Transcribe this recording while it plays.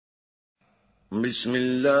بسم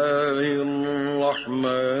اللہ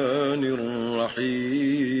الرحمن الرحیم.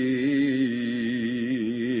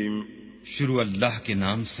 شروع اللہ کے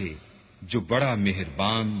نام سے جو بڑا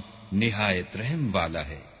مہربان نہایت رحم والا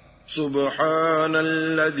ہے. سبحان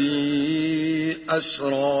الذي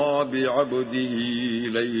أسرى بعبده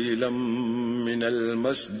ليلا من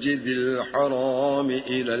المسجد الحرام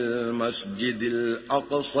إلى المسجد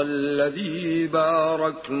الأقصى الذي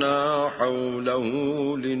باركنا حوله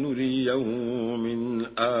لنريه من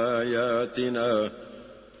آياتنا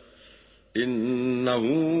إنه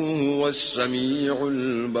هو السميع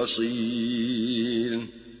البصير.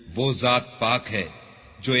 وہ ذات پاک ہے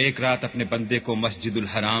جو ایک رات اپنے بندے کو مسجد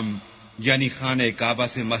الحرام یعنی خانہ کعبہ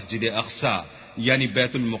سے مسجد اقصی یعنی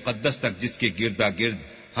بیت المقدس تک جس کے گردا گرد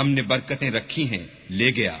ہم نے برکتیں رکھی ہیں لے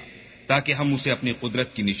گیا تاکہ ہم اسے اپنی قدرت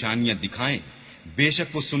کی نشانیاں دکھائیں. بے شک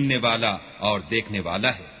وہ سننے والا اور دیکھنے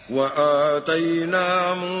والا ہے. وآتينا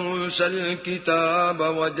موسى الكتاب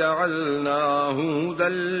وجعلناه هدى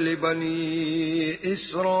لبني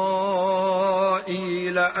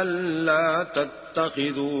إسرائيل ألا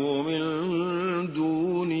تتخذوا من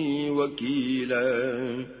دوني وكيلا.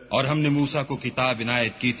 اور ہم نے موسیٰ کو کتاب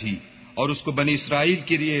عنایت کی تھی اور اس کو بنی اسرائیل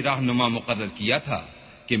کے لیے رہنما مقرر کیا تھا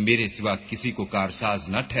کہ میرے سوا کسی کو کارساز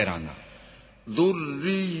نہ ٹھہرانا.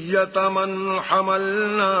 ذریۃ من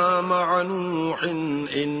حملنا مع نوح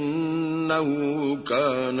انه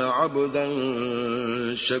كان عبدا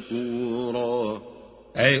شکورا.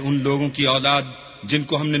 اے ان لوگوں کی اولاد جن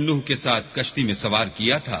کو ہم نے نوح کے ساتھ کشتی میں سوار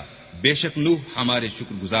کیا تھا، بے شک نوح ہمارے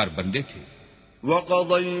شکر گزار بندے تھے.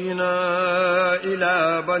 وَقَضَيْنَا إِلَى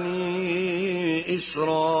بَنِي إِسْرَائِيلَ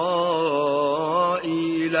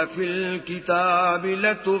فِي الْكِتَابِ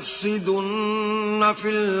لَتُفْسِدُنَّ فِي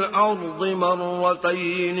الْأَرْضِ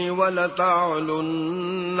مَرَّتَيْنِ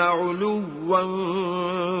وَلَتَعْلُنَّ عُلُوًّا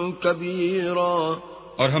كَبِيرًا.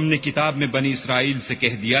 اور ہم نے کتاب میں بنی اسرائیل سے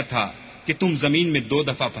کہہ دیا تھا کہ تم زمین میں 2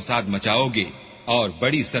 دفعہ فساد مچاؤ گے اور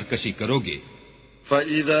بڑی سرکشی کرو گے.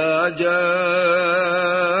 فَإِذَا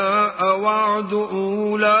جَاءَ وَعْدُ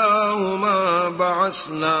أُولَاهُمَا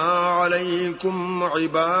بَعَثْنَا عَلَيْكُمْ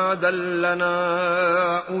عِبَادًا لَنَا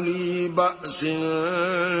أُولِي بَأْسٍ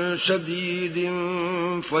شَدِيدٍ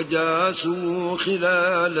فَجَاسُوا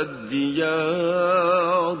خِلَالَ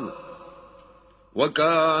الدِّيَارِ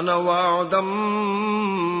وَكَانَ وَعْدًا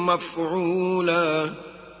مَفْعُولًا.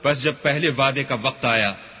 بس جب پہلے وعدے کا وقت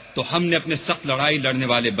آیا تو ہم نے اپنے سخت لڑائی لڑنے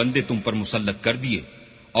والے بندے تم پر مسلط کر دیے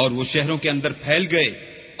اور وہ شہروں کے اندر پھیل گئے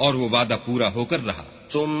اور وہ وعدہ پورا ہو کر رہا.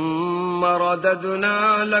 ثم رددنا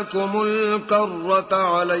لكم الكرة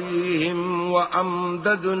عليهم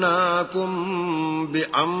وأمددناكم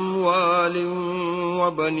بأموال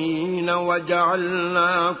وبنين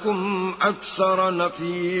وجعلناكم أكثر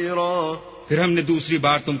نفيرا. پھر ہم نے دوسری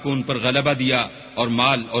بار تم کو ان پر غلبہ دیا اور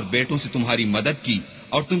مال اور بیٹوں سے تمہاری مدد کی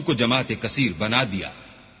اور تم کو جماعت کثیر بنا دیا.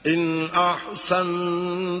 ان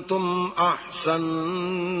احسنتم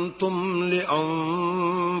احسنتم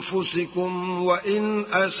لانفسکم وان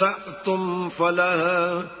اسأتم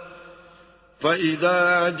فلها فاذا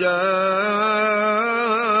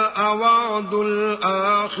جاء وعد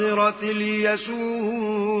الاخرة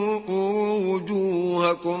ليسوءوا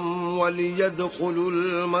وجوهكم وليدخلوا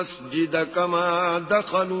المسجد كما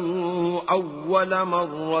دخلوه اول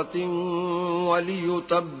مرة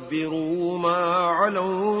وَلِيُتَبِّرُوا مَا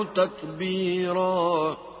عَلَوْا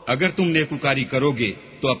تَتْبِيرًا. اگر تم نیکوکاری کرو گے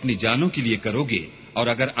تو اپنی جانوں کے لیے کرو گے اور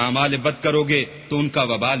اگر اعمال بد کرو گے تو ان کا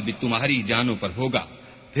وبال بھی تمہاری جانوں پر ہوگا.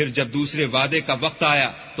 پھر جب دوسرے وعدے کا وقت آیا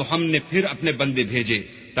تو ہم نے پھر اپنے بندے بھیجے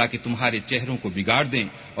تاکہ تمہارے چہروں کو بگاڑ دیں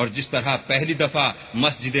اور جس طرح پہلی دفعہ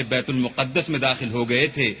مسجد بیت المقدس میں داخل ہو گئے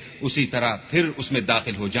تھے اسی طرح پھر اس میں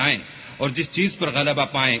داخل ہو جائیں اور جس چیز پر غلبہ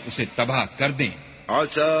پائیں اسے تباہ کر دیں.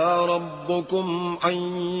 عسى ربكم أن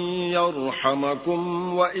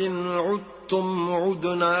يرحمكم وإن عدتم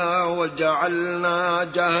عدنا وجعلنا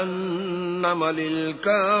جهنم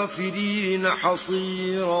للكافرين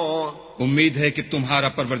حصيرا. امید ہے کہ تمہارا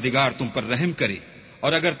پروردگار تم پر رحم کرے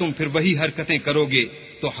اور اگر تم پھر وہی حرکتیں کرو گے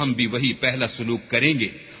تو ہم بھی وہی پہلا سلوک کریں گے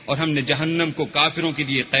اور ہم نے جہنم کو کافروں کے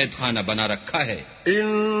لیے قید خانہ بنا رکھا ہے.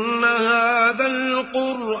 ان هذا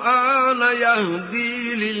القرآن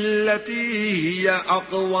يهدي للتي هي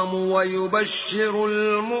اقوم ويبشر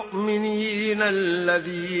المؤمنين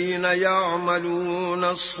الذين يعملون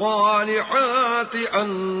الصالحات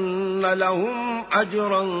ان لهم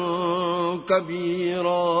اجرا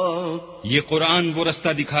كبيرا. یہ قرآن وہ رستہ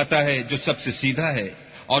دکھاتا ہے جو سب سے سیدھا ہے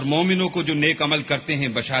اور مومنوں کو جو نیک عمل کرتے ہیں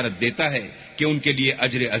بشارت دیتا ہے کہ ان کے لیے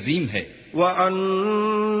اجر عظیم ہے.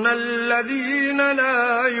 وَأَنَّ الَّذِينَ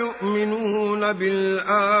لَا يُؤْمِنُونَ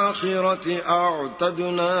بِالْآخِرَةِ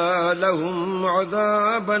أَعْتَدْنَا لَهُمْ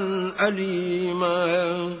عَذَابًا أَلِيمًا.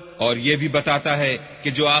 اور یہ بھی بتاتا ہے کہ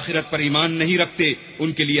جو آخرت پر ایمان نہیں رکھتے ان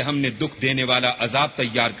کے لیے ہم نے دکھ دینے والا عذاب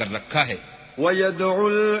تیار کر رکھا ہے. وَيَدْعُ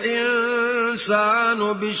الْإِنسَانُ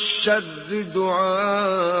بِالشَّرِّ دُعَاءَهُ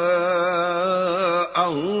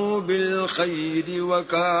بِالْخَيْرِ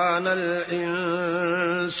وَكَانَ الْإِنسَانُ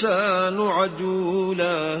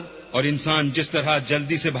عَجُولًا. اور انسان جس طرح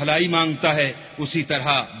جلدی سے بھلائی مانگتا ہے اسی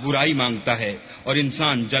طرح برائی مانگتا ہے اور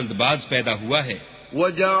انسان جلد باز پیدا ہوا ہے.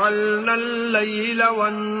 وَجَعَلْنَا اللَّيْلَ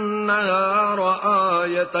وَالنَّهَارَ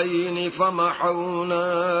آيَتَيْنِ فَمَحَوْنَا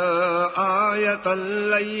آيَةَ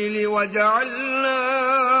اللَّيْلِ وَجَعَلْنَا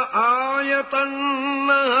آيَةَ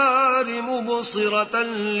النَّهَارِ مُبْصِرَةً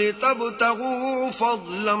لِتَبْتَغُوا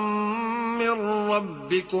فَضْلًا مِّن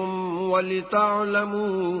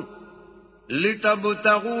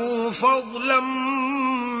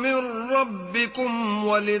رَّبِّكُمْ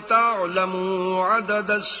وَلِتَعْلَمُوا عَدَدَ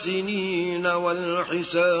السِّنِينَ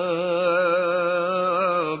وَالْحِسَابَ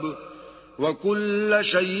وَكُلَّ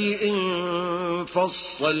شَيْءٍ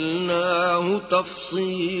فَصَّلْنَاهُ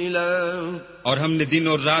تَفْصِيلًا. اور ہم نے دن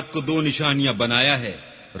اور رات کو دو نشانیاں بنایا ہے،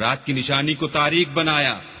 رات کی نشانی کو تاریک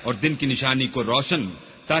بنایا اور دن کی نشانی کو روشن،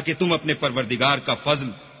 تاکہ تم اپنے پروردگار کا فضل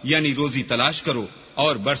یعنی روزی تلاش کرو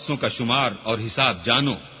اور برسوں کا شمار اور حساب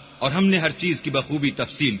جانو، اور ہم نے ہر چیز کی بخوبی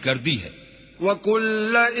تفصیل کر دی ہے.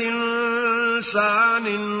 وَكُلَّ إِنسَانٍ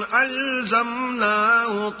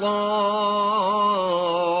أَلْزَمْنَاهُ طَائِرَهُ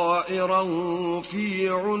فِي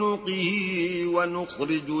عُنُقِهِ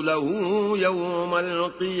وَنُخْرِجُ لَهُ يَوْمَ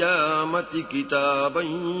الْقِيَامَةِ كِتَابًا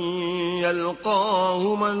يَلْقَاهُ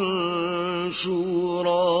مَنشُورًا.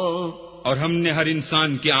 اور ہم نے ہر انسان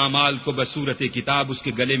کے اعمال کو بصورت کتاب اس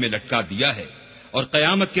کے گلے میں لٹکا دیا ہے، اور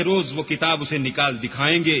قیامت کے روز وہ کتاب اسے نکال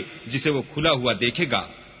دکھائیں گے جسے وہ کھلا ہوا دیکھے گا.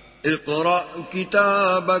 اقرأ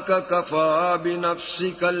كتابك كفى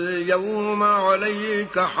بنفسك اليوم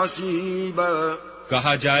عليك حسيبا.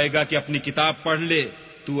 کہا جائے گا کہ اپنی کتاب پڑھ لے،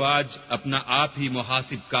 تو آج اپنا آپ ہی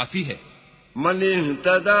محاسب کافی ہے. من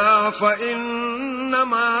اهتدى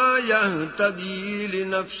فإنما يهتدي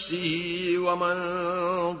لنفسه ومن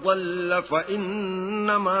ضل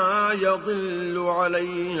فإنما يضل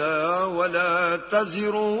عليها ولا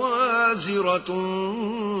تزر وازرة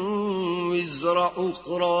وزر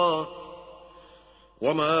أخرى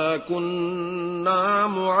وما كنا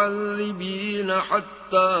معذبين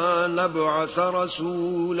حتى نبعث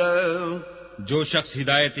رسولا. جو شخص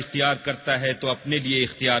ہدایت اختیار کرتا ہے تو اپنے لیے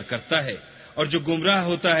اختیار کرتا ہے، اور جو گمراہ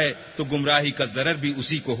ہوتا ہے تو گمراہی کا ضرر بھی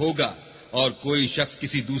اسی کو ہوگا، اور کوئی شخص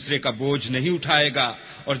کسی دوسرے کا بوجھ نہیں اٹھائے گا،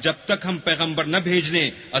 اور جب تک ہم پیغمبر نہ بھیج لیں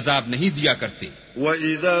عذاب نہیں دیا کرتے.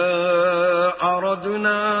 وَإِذَا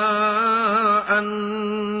أَرَدْنَا أَن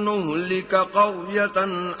نُّهْلِكَ قَرْيَةً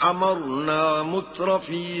أَمَرْنَا مُتْرَ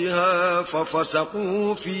فِيهَا فَفَسَقُوا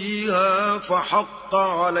فِيهَا فَحَقَّ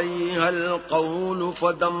عَلَيْهَا الْقَوْلُ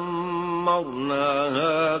فَدَمَّرْنَاهَا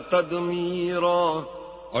تَدْمِيرًا.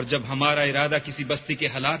 اور جب ہمارا ارادہ کسی بستی کے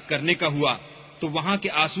ہلاک کرنے کا ہوا تو وہاں کے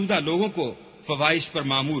آسودہ لوگوں کو فوائش پر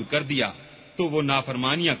مامور کر دیا، تو وہ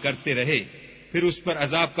نافرمانیاں کرتے رہے، پھر اس پر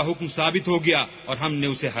عذاب کا حکم ثابت ہو گیا اور ہم نے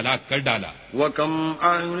اسے ہلاک کر ڈالا. وَكَمْ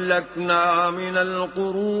أَهْلَكْنَا مِنَ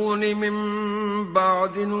الْقُرُونِ مِن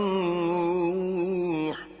بَعْدِ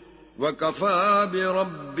نُوحٍ وَكَفَى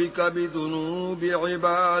بِرَبِّكَ بِذُنُوبِ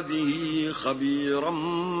عِبَادِهِ خَبِيرًا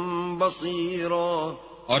بَصِيرًا.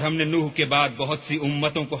 اور ہم نے نوح کے بعد بہت سی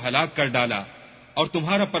امتوں کو ہلاک کر ڈالا، اور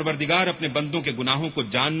تمہارا پروردگار اپنے بندوں کے گناہوں کو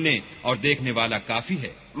جاننے اور دیکھنے والا کافی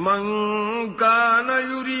ہے. من كان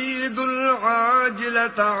يريد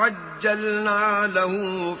العاجلة عجلنا له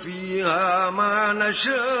فيها ما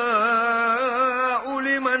نشاء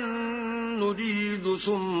لمن نريد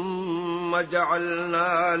ثم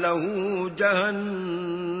جعلنا له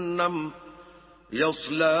جهنم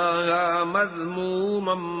يصلاها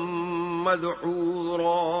مذموما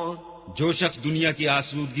مدحورا. جو شخص دنیا کی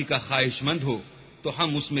آسودگی کا خواہش مند ہو تو ہم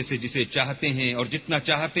اس میں سے جسے چاہتے ہیں اور جتنا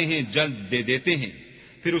چاہتے ہیں جلد دے دیتے ہیں،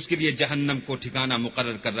 پھر اس کے لیے جہنم کو ٹھکانہ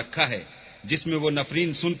مقرر کر رکھا ہے جس میں وہ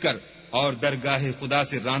نفرین سن کر اور درگاہ خدا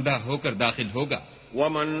سے راندہ ہو کر داخل ہوگا.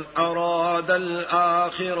 ومن أراد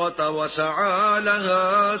الآخرة وسعى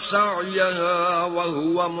لها سعيها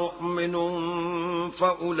وهو مؤمن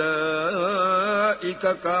فأولئك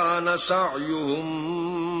كان سعيهم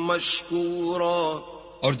مشكورا.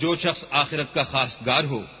 اور جو شخص آخرت کا خواستگار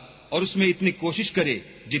ہو اور اس میں اتنی کوشش کرے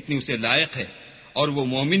جتنی اسے لائق ہے اور وہ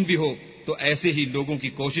مومن بھی ہو تو ایسے ہی لوگوں کی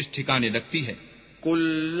کوشش ٹھکانے لگتی ہے.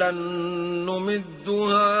 كُلًّا نُّمِدُّ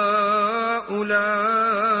هَٰؤُلَاءِ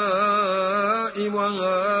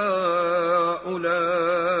وَهَٰؤُلَاءِ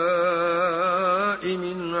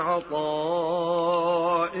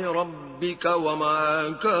ربك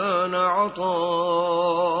وما كان عطاء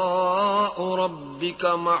ربك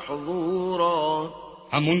محظورا.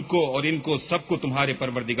 ہم ان کو اور ان کو سب کو تمہارے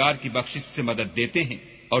پروردگار کی بخشش سے مدد دیتے ہیں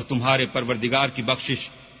اور تمہارے پروردگار کی بخشش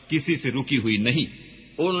کسی سے رکی ہوئی نہیں.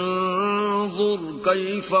 انظر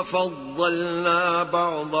كيف فضلنا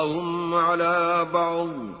بعضهم على بعض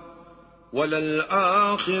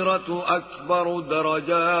وللآخرة أكبر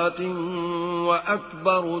درجات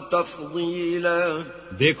وأكبر تفضيلا.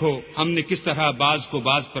 دیکھو ہم نے کس طرح بعض کو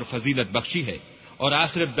بعض پر فضیلت بخشی ہے اور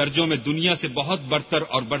آخرت درجوں میں دنیا سے بہت برتر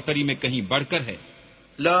اور برتری میں کہیں بڑھ کر ہے.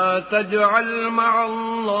 لا تجعل مع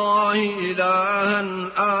الله إلها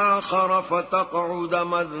آخر فتقعد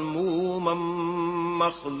مذموما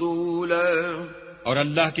مخذولا. اور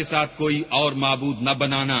اللہ کے ساتھ کوئی اور معبود نہ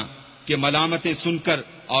بنانا کہ ملامتیں سن کر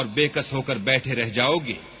اور بے کس ہو کر بیٹھے رہ جاؤ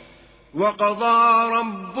گے. وَقَضَى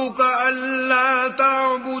رَبُّكَ أَلَّا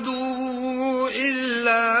تَعْبُدُوا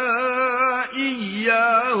إِلَّا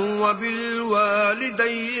إِيَّاهُ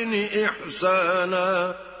وَبِالْوَالِدَيْنِ إِحْسَانًا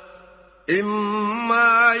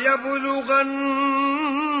إِمَّا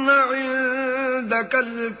يَبْلُغَنَّ عِندَكَ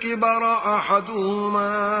الْكِبَرَ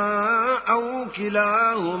أَحَدُهُمَا أَوْ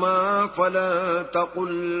كِلَاهُمَا فَلَا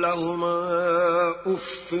تَقُل لَّهُمَا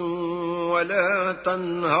أُفٍّ وَلَا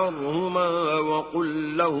تَنْهَرْهُمَا وَقُل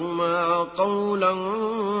لَّهُمَا قَوْلًا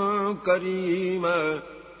كَرِيمًا.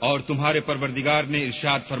 اور تمہارے پروردگار نے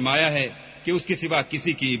ارشاد فرمایا ہے کہ اس کے سوا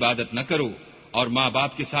کسی کی عبادت نہ کرو اور ماں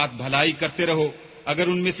باپ کے ساتھ بھلائی کرتے رہو. اگر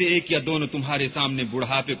ان میں سے ایک یا دونوں تمہارے سامنے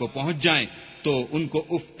بڑھاپے کو پہنچ جائیں تو ان کو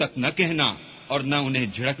اف تک نہ کہنا اور نہ انہیں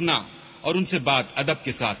جھڑکنا اور ان سے بات ادب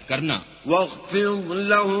کے ساتھ کرنا. واخفض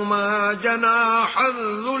لهما جناح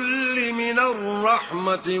الذل من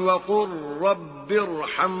الرحمة وقل رب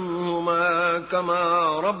ارحمهما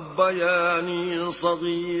كما ربياني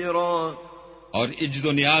صغيرا. اور عجز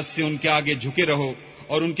و نیاز سے ان کے آگے جھکے رہو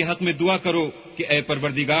اور ان کے حق میں دعا کرو کہ اے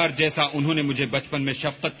پروردگار جیسا انہوں نے مجھے بچپن میں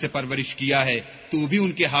شفقت سے پرورش کیا ہے تو بھی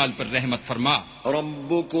ان کے حال پر رحمت فرما.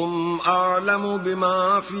 ربكم أعلم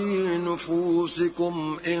بما في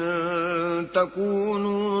نفوسكم إن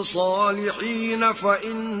تكونوا صالحين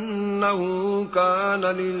فإنه كان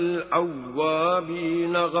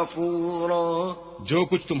للأوابين غفورا. جو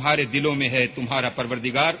کچھ تمہارے دلوں میں ہے تمہارا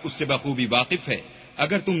پروردگار اس سے بخوبی واقف ہے.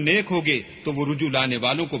 اگر تم نیک ہوگے تو وہ رجوع لانے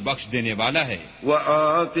والوں کو بخش دینے والا ہے.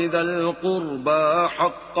 وآت ذا القربى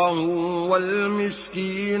حقه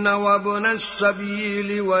والمسكين وابن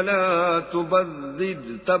السبيل ولا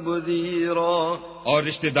تبذر تبذيرا. اور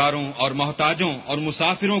رشتہ داروں اور محتاجوں اور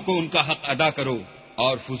مسافروں کو ان کا حق ادا کرو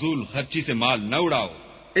اور فضول خرچی سے مال نہ اڑاؤ.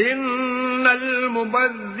 ان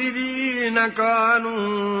المبذرين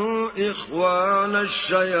كانوا اخوان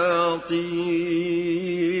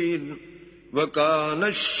الشياطين وَكَانَ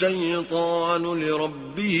الشَّيْطَانُ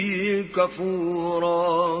لِرَبِّهِ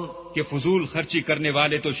كَفُورًا. کہ فضول خرچی کرنے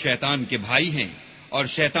والے تو شیطان کے بھائی ہیں اور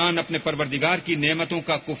شیطان اپنے پروردگار کی نعمتوں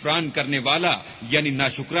کا کفران کرنے والا یعنی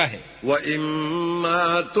ناشکرا ہے.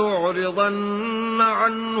 وَإِمَّا تُعْرِضَنَّ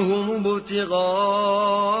عَنْهُمُ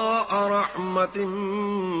ابْتِغَاءَ رَحْمَةٍ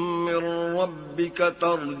مِّن رَّبِّكَ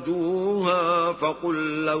تَرْجُوهَا فَقُل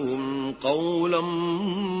لَّهُمْ قَوْلًا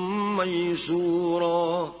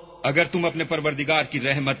مَّيْسُورًا. اگر تم اپنے پروردگار کی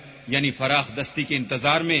رحمت یعنی فراخ دستی کے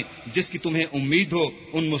انتظار میں جس کی تمہیں امید ہو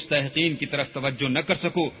ان مستحقین کی طرف توجہ نہ کر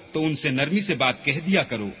سکو تو ان سے نرمی سے بات کہہ دیا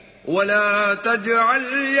کرو. وَلَا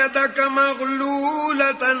تَجْعَلْ يَدَكَ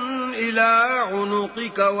مَغْلُولَةً إِلَىٰ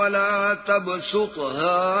عُنُقِكَ وَلَا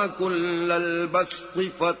تَبْسُطْهَا كُلَّ الْبَسْطِ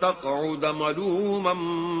فَتَقْعُدَ مَلُومًا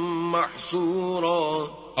مَّحْسُورًا.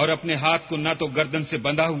 اور اپنے ہاتھ کو نہ تو گردن سے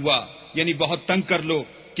بندھا ہوا یعنی بہت تنگ کر لو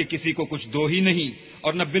کہ کسی کو کچھ دو ہی نہیں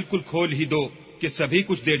اور نہ بالکل کھول ہی دو کہ سبھی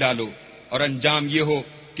کچھ دے ڈالو اور انجام یہ ہو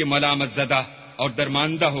کہ ملامت زدہ اور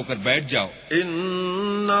درماندہ ہو کر بیٹھ جاؤ.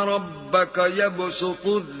 ان ربک یبسط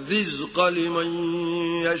الرزق لمن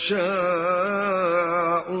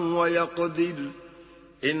یشاء ویقدر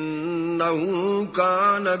انه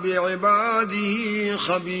کان بعباده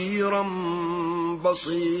خبیرا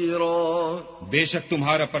بصیرا. بے شک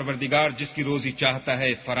تمہارا پروردگار جس کی روزی چاہتا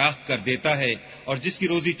ہے فراخ کر دیتا ہے اور جس کی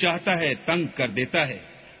روزی چاہتا ہے تنگ کر دیتا ہے.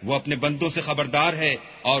 وہ اپنے بندوں سے خبردار ہے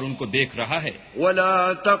اور ان کو دیکھ رہا ہے.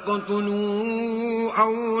 وَلَا تَقْتُلُوا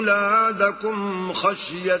أَوْلَادَكُمْ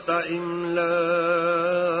خَشْيَةَ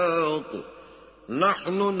إِمْلَاقٍ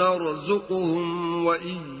نَحْنُ نَرْزُقُهُمْ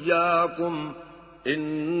وَإِيَّاكُمْ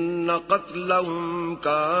إِنَّ قَتْلَهُمْ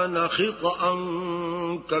كَانَ خِطْئًا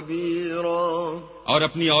كَبِيرًا. اور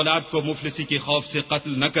اپنی اولاد کو مفلسی کے خوف سے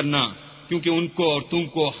قتل نہ کرنا کیونکہ ان کو اور تم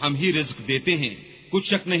کو ہم ہی رزق دیتے ہیں. کچھ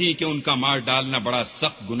شک نہیں کہ ان کا مار ڈالنا بڑا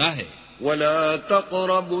سخت گناہ ہے. ولا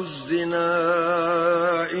تقربوا الزنا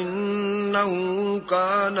إنه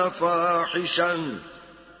كان فاحشا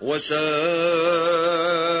وساء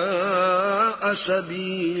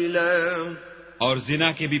سبيلا. اور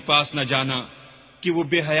زنا کے بھی پاس نہ جانا کہ وہ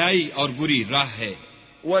بے حیائی اور بری راہ ہے.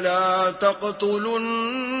 ولا تقتلوا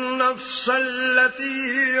النفس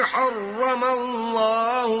التي حرم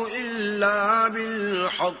الله إلا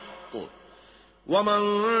بالحق ومن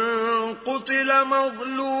قتل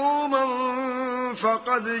مظلوما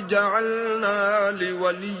فقد جعلنا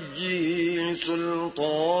لوليه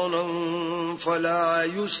سلطانا فلا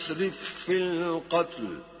يسرف في القتل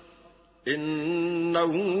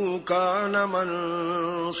إنه كان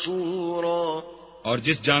منصورا. اور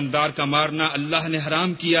جس جاندار کا مارنا اللہ نے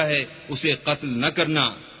حرام کیا ہے اسے قتل نہ کرنا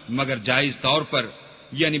مگر جائز طور پر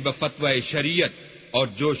یعنی بفتوی شریعت. اور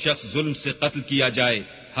جو شخص ظلم سے قتل کیا جائے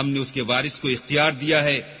ہم نے اس کے وارث کو اختیار دیا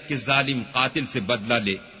ہے کہ ظالم قاتل سے بدلہ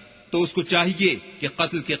لے تو اس کو چاہیے کہ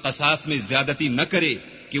قتل کے قصاص میں زیادتی نہ کرے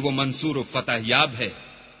کہ وہ منصور و فتح یاب ہے.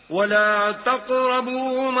 ولا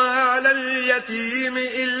تقربوا مال اليتيم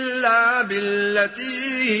إلا بالتي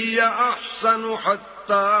هي أحسن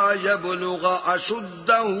حتى يبلغ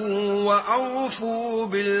أشده وأوفوا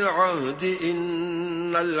بالعهد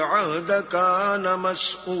إن العهد كان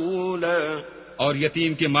مسؤولا. اور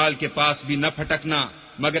یتیم کے مال کے پاس بھی نہ پھٹکنا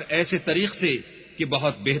مگر ایسے طریق سے کہ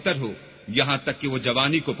بہت بہتر ہو یہاں تک کہ وہ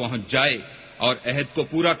جوانی کو پہنچ جائے. اور عہد کو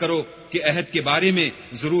پورا کرو کہ عہد کے بارے میں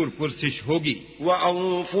ضرور پرسش ہوگی.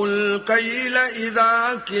 وَأَوْفُوا الْكَيْلَ إِذَا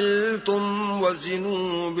كِلْتُمْ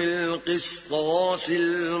وَزِنُوا بِالْقِسْطَاسِ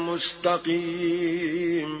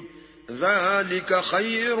الْمُسْتَقِيمِ ذَلِكَ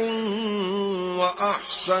خَيْرٌ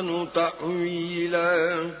وَأَحْسَنُ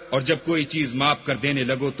تَأْوِيلًا. اور جب کوئی چیز ماپ کر دینے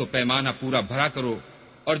لگو تو پیمانہ پورا بھرا کرو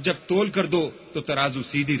اور جب تول کر دو تو ترازو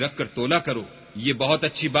سیدھی رکھ کر تولا کرو. یہ بہت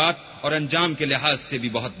اچھی بات اور انجام کے لحاظ سے بھی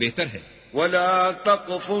بہت بہتر ہے. ولا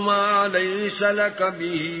تقف ما ليس لك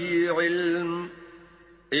به علم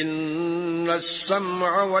إن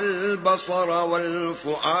السمع والبصر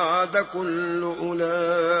والفؤاد كل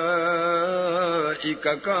أولئك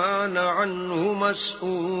كان عنه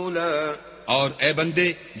مسؤولا. اور اے بندے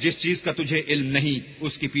جس چیز کا تجھے علم نہیں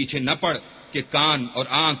اس کے پیچھے نہ پڑ کہ کان اور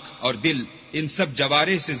آنکھ اور دل ان سب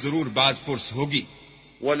جوارح سے ضرور باز پرس ہوگی.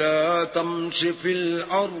 ولا تمش في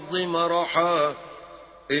الأرض مرحا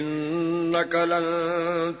إنك لن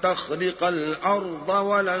تخرق الأرض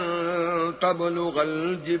ولن تبلغ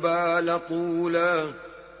الجبال طولا.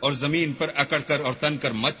 اور زمین پر اکڑ کر اور تن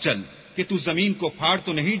کر مت چل کہ تو زمین کو پھاڑ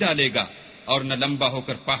تو نہیں ڈالے گا اور نہ لمبا ہو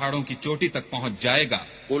کر پہاڑوں کی چوٹی تک پہنچ جائے گا.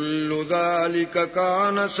 كل ذلك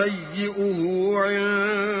كان سيئه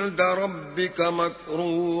عند ربك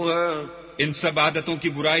مكروها. ان سب عادتوں کی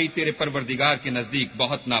برائی تیرے پروردگار کے نزدیک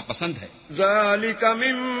بہت ناپسند ہے. ذلك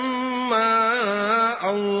مما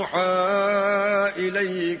أوحى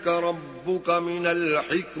إليك ربك من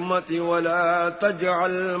الحكمة ولا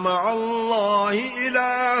تجعل مع الله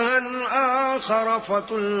إلها آخر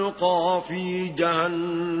فتلقى في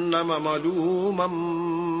جهنم ملوما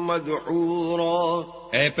مدحورا.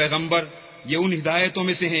 اے پیغمبر یہ ان ہدایتوں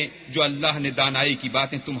میں سے ہیں جو اللہ نے دانائی کی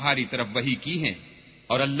باتیں تمہاری طرف وحی کی ہیں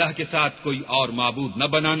اور اللہ کے ساتھ کوئی اور معبود نہ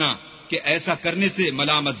بنانا کہ ایسا کرنے سے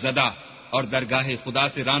ملامت زدہ اور درگاہ خدا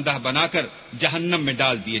سے راندہ بنا کر جہنم میں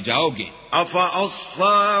ڈال دیے جاؤ گے.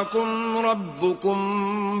 أَفَأَصْفَاكُمْ رَبُّكُمْ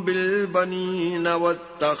بِالْبَنِينَ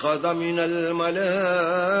وَاتَّخَذَ مِنَ الْمَلَائِكَةِ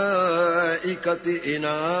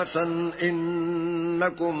إِنَاثًا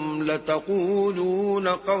إِنَّكُمْ لَتَقُولُونَ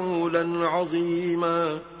قَوْلًا عَظِيمًا.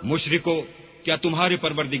 مشرکو کیا تمہارے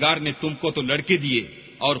پروردگار نے تم کو تو لڑکے دیے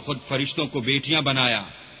اور خود فرشتوں کو بیٹیاں بنایا؟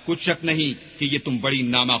 کچھ شک نہیں کہ یہ تم بڑی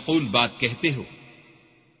نامعقول بات کہتے ہو.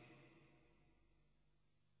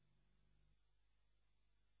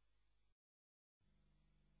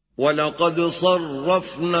 وَلَقَدْ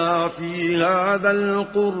صَرَّفْنَا فِي هَذَا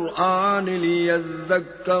الْقُرْآنِ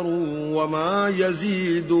لِيَذَّكَّرُوا وَمَا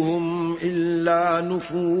يَزِيدُهُمْ إِلَّا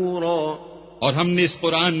نُفُورًا. اور ہم نے اس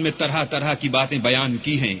قرآن میں طرح طرح کی باتیں بیان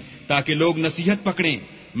کی ہیں تاکہ لوگ نصیحت پکڑیں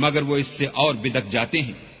مگر وہ اس سے اور بدک جاتے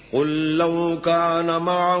ہیں. قُل لَّوْ كَانَ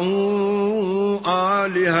مَعَهُ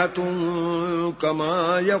آلِهَةٌ كَمَا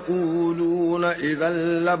يَقُولُونَ إِذًا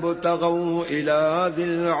لَّابْتَغَوْا إِلَىٰ ذِي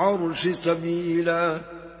الْعَرْشِ سَبِيلًا.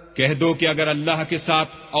 کہہ دو کہ اگر اللہ کے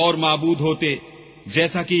ساتھ اور معبود ہوتے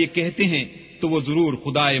جیسا کہ یہ کہتے ہیں تو وہ ضرور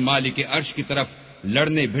خدائے مالک عرش کی طرف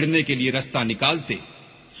لڑنے بھڑنے کے لیے رستہ نکالتے.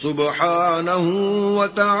 سبحانہ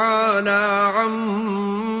وتعالی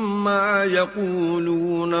عما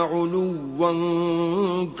یقولون علوا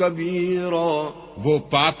کبیرا. وہ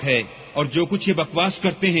پاک ہے اور جو کچھ یہ بکواس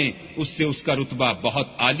کرتے ہیں اس سے اس کا رتبہ بہت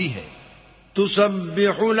عالی ہے.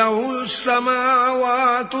 تسبح له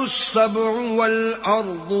السماوات السبع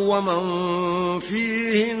والأرض ومن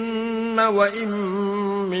فيهن وإن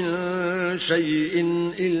من شيء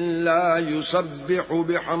إلا يسبح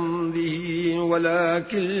بحمده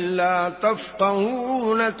ولكن لا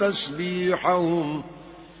تفقهون تسبيحهم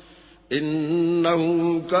إنه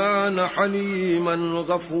كان حليما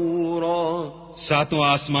غفورا. ساتوں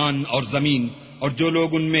آسمان اور زمین اور جو لوگ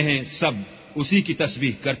ان میں ہیں سب اسی کی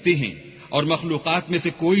تسبیح کرتے ہیں، اور مخلوقات میں سے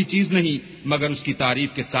کوئی چیز نہیں مگر اس کی تعریف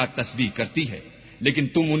کے ساتھ تسبیح کرتی ہے، لیکن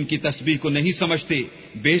تم ان کی تسبیح کو نہیں سمجھتے،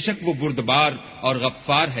 بے شک وہ بردبار اور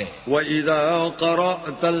غفار ہے. وَإِذَا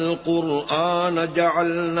قَرَأْتَ الْقُرْآنَ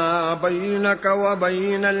جَعَلْنَا بَيْنَكَ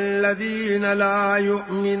وَبَيْنَ الَّذِينَ لَا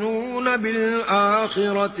يُؤْمِنُونَ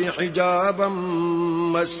بِالْآخِرَةِ حِجَابًا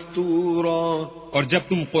مَسْتُورًا. اور جب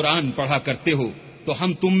تم قرآن پڑھا کرتے ہو تو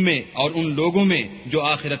ہم تم میں اور ان لوگوں میں جو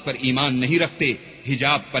آخرت پر ایمان نہیں رکھتے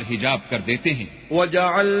حجاب پر حجاب کر دیتے ہیں.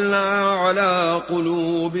 وَجَعَلْنَا عَلَىٰ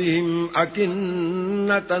قُلُوبِهِمْ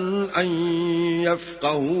أَكِنَّةً أَن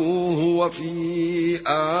يَفْقَهُوهُ وَفِي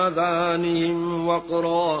آذَانِهِمْ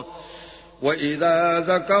وَقْرًا وَإِذَا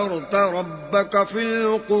ذَكَرْتَ رَبَّكَ فِي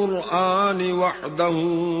الْقُرْآنِ وَحْدَهُ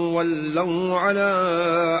وَلَّوْا عَلَىٰ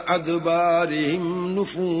أَدْبَارِهِمْ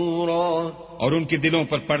نُفُورًا. اور ان کے دلوں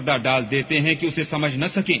پر پردہ ڈال دیتے ہیں کہ اسے سمجھ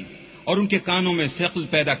نہ سکیں، اور ان کے کانوں میں ثقل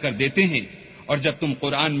پیدا کر دیتے ہیں، اور جب تم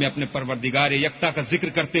قرآن میں اپنے پروردگار یکتا کا ذکر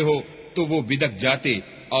کرتے ہو تو وہ بدک جاتے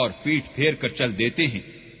اور پیٹھ پھیر کر چل دیتے ہیں.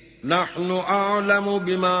 نحن أعلم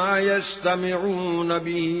بما يستمعون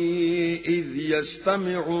به إذ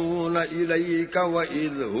يستمعون إليك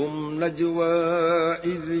وإذ هم نجوى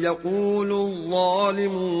إذ يقول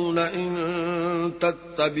الظالمون إن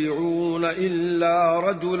تتبعون إلا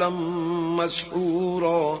رجلا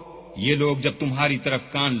مسحورا. یہ لوگ جب تمہاری طرف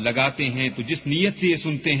کان لگاتے ہیں تو جس نیت سے یہ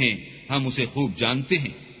سنتے ہیں ہم اسے خوب جانتے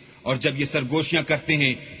ہیں، اور جب یہ سرگوشیاں کرتے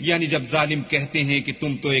ہیں یعنی جب ظالم کہتے ہیں کہ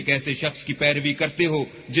تم تو ایک ایسے شخص کی پیروی کرتے ہو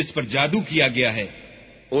جس پر جادو کیا گیا ہے.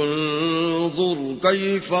 انظر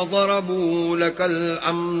كيف ضربوا لك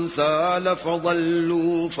الأمثال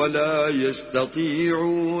فضلوا فلا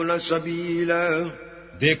يستطيعون سبيلا.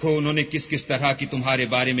 دیکھو انہوں نے کس کس طرح کی تمہارے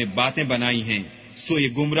بارے میں باتیں بنائی ہیں، سو یہ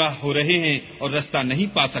گمراہ ہو رہے ہیں اور رستہ نہیں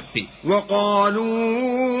پا سکتے.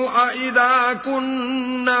 وقالوا أَإِذَا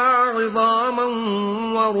كُنَّا عِظَامًا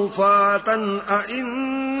وَرُفَاتًا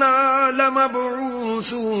أَإِنَّا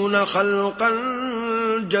لَمَبْعُوثُونَ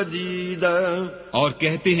خَلْقًا جَدِيدًا. اور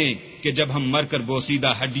کہتے ہیں کہ جب ہم مر کر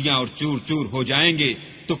بوسیدہ ہڈیاں اور چور چور ہو جائیں گے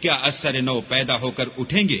تو کیا اثر نو پیدا ہو کر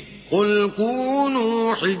اٹھیں گے. قُلْ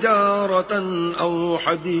كُونُوا حِجَارَةً أَوْ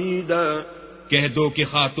حَدِيدًا. کہہ دو کہ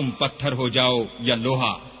خواہ تم پتھر ہو جاؤ یا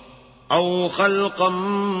لوہا. او خلقا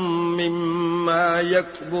مما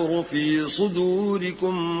يكبر في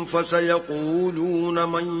صدوركم فسيقولون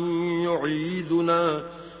من يعيدنا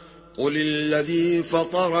قل الذي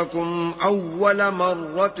فطركم اول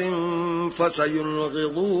مرة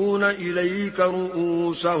فسينغضون اليك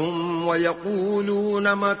رؤوسهم ويقولون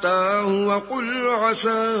متى وقل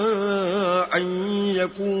عسى ان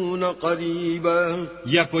يكون قريبا.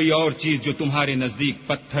 یا کوئی اور چیز جو تمہارے نزدیک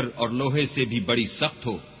پتھر اور لوہے سے بھی بڑی سخت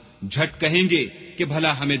ہو. جھٹ کہیں گے کہ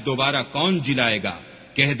بھلا ہمیں دوبارہ کون جلائے گا.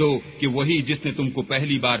 کہہ دو کہ وہی جس نے تم کو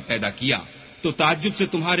پہلی بار پیدا کیا. تو تعجب سے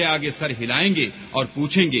تمہارے آگے سر ہلائیں گے اور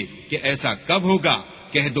پوچھیں گے کہ ایسا کب ہوگا.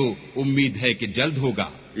 کہہ دو امید ہے کہ جلد ہوگا.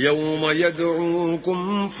 یوم یدعوکم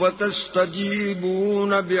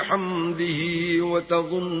فتستجیبون بحمده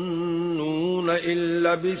وتظنون ان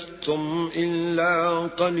لبثتم الا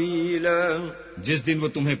قلیلا. جس دن وہ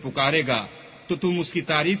تمہیں پکارے گا تو تم اس کی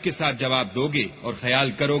تعریف کے ساتھ جواب دو گے اور خیال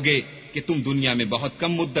کرو گے کہ تم دنیا میں بہت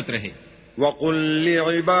کم مدت رہے. وَقُلْ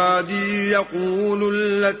لِعِبَادِي يَقُولُوا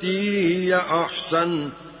الَّتِي هِيَ أَحْسَنُ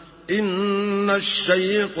إِنَّ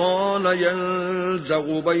الشَّيْطَانَ يَنزَغُ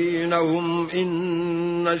بَيْنَهُمْ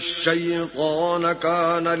إِنَّ الشَّيْطَانَ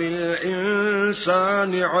كَانَ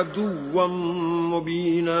لِلْإِنسَانِ عَدُوًّا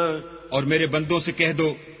مُبِينًا. اور میرے بندوں سے کہہ دو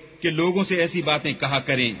کہ لوگوں سے ایسی باتیں کہا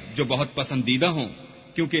کریں جو بہت پسندیدہ ہوں،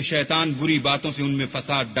 کیونکہ شیطان بری باتوں سے ان میں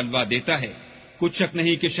فساد ڈلوا دیتا ہے. کچھ شک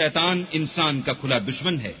نہیں کہ شیطان انسان کا کھلا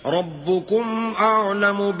دشمن ہے. ربکم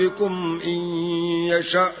اعلم بکم ان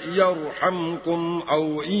یشأ یرحمکم او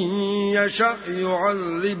ان یشأ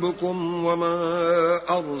یعذبکم وما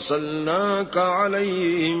ارسلناک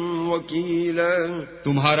علیہم وکیلا.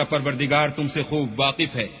 تمہارا پروردگار تم سے خوب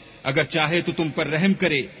واقف ہے، اگر چاہے تو تم پر رحم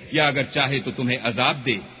کرے یا اگر چاہے تو تمہیں عذاب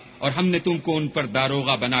دے، اور ہم نے تم کو ان پر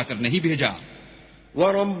داروغہ بنا کر نہیں بھیجا.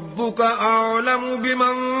 وَرَبُّكَ أَعْلَمُ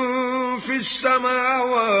بِمَن في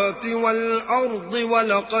السماوات والأرض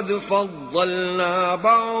ولقد فضلنا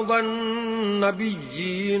بعض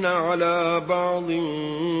النبيين على بعض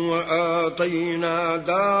وآتينا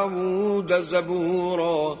داود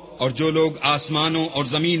زبورا. اور جو لوگ آسمانوں اور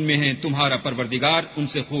زمین میں ہیں تمہارا پروردگار ان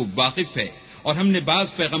سے خوب واقف ہے، اور ہم نے بعض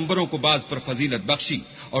پیغمبروں کو بعض پر فضیلت بخشی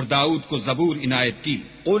اور داؤد کو زبور عنایت کی.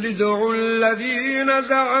 قل ادعوا الذين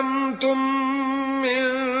زعمتم من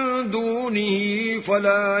دونه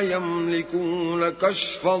فلا يملكون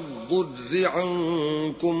كشف الضر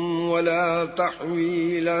عنكم ولا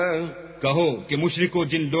تحويلا. کہو کہ مشرکو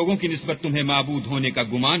جن لوگوں کی نسبت تمہیں معبود ہونے کا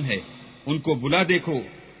گمان ہے ان کو بلا دیکھو،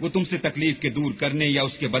 وہ تم سے تکلیف کے دور کرنے یا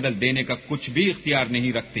اس کے بدل دینے کا کچھ بھی اختیار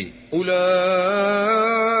نہیں رکھتے.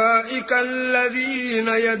 اولئک الذین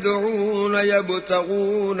یدعون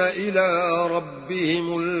یبتغون الی ربهم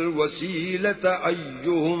الوسیلۃ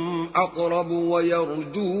ایہم اقرب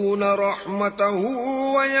ویرجون رحمته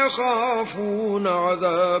ویخافون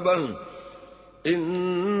عذابہ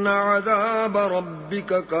ان عذاب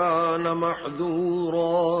ربک کان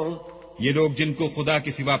محذورا. یہ لوگ جن کو خدا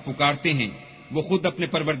کے سوا پکارتے ہیں وہ خود اپنے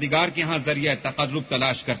پروردگار کے ہاں ذریعہ تقرب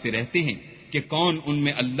تلاش کرتے رہتے ہیں کہ کون ان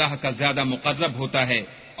میں اللہ کا زیادہ مقرب ہوتا ہے،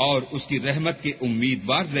 اور اس کی رحمت کے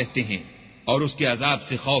امیدوار رہتے ہیں اور اس کے عذاب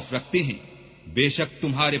سے خوف رکھتے ہیں. بے شک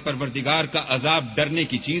تمہارے پروردگار کا عذاب ڈرنے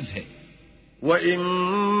کی چیز ہے. وَإِن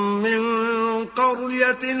مِّن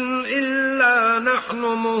قَرْيَةٍ إِلَّا نَحْنُ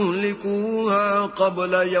مُهْلِكُوهَا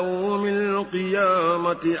قَبْلَ يَوْمِ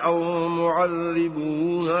الْقِيَامَةِ أَوْ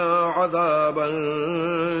مُعَذِّبُوهَا عَذَابًا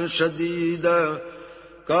شَدِيدًا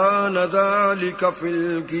كَانَ ذَلِكَ فِي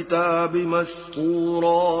الْكِتَابِ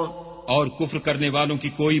مَسْطُورًا. اور کفر کرنے والوں کی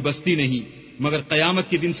کوئی بستی نہیں مگر قیامت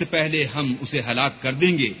کے دن سے پہلے ہم اسے ہلاک کر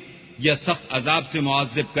دیں گے یا سخت عذاب سے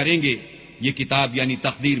معذب کریں گے. یہ کتاب یعنی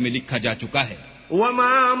تقدیر میں لکھا جا چکا ہے.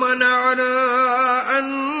 وَمَا مَنَعَنَا أَن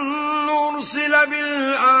نُّرْسِلَ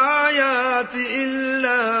بِالْآيَاتِ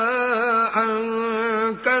إِلَّا أَن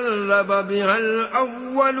كَذَّبَ بِهَا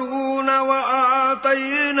الْأَوَّلُونَ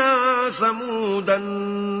وَآتَيْنَا ثَمُودَ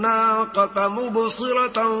النَّاقَةَ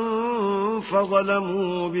مُبْصِرَةً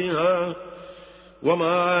فَظَلَمُوا بِهَا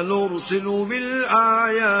وَمَا نُرْسِلُ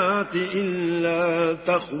بِالْآيَاتِ إِلَّا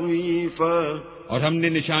تَخْوِيفًا. اور ہم نے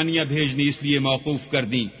نشانیاں بھیجنی اس لیے موقوف کر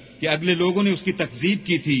دیں کہ اگلے لوگوں نے اس کی تکذیب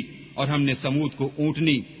کی تھی، اور ہم نے سمود کو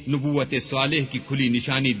اونٹنی نبوت صالح کی کھلی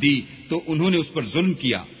نشانی دی تو انہوں نے اس پر ظلم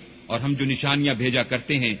کیا، اور ہم جو نشانیاں بھیجا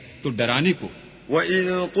کرتے ہیں تو ڈرانے کو. وَإِذْ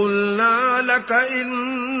قُلْنَا لَكَ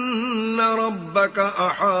إِنَّ رَبَّكَ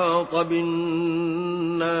أَحَاطَ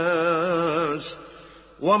بِالنَّاسِ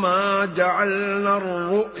وَمَا جَعَلْنَا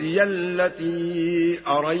الرُّؤْيَا الَّتِي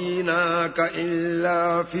أَرَيْنَاكَ إِلَّا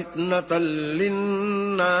فِتْنَةً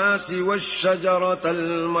لِلنَّاسِ وَالشَّجَرَةَ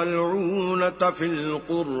الْمَلْعُونَةَ فِي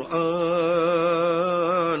الْقُرْآنِ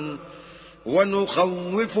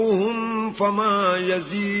وَنُخَوِّفُهُمْ فَمَا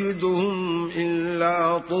يَزِيدُهُمْ إِلَّا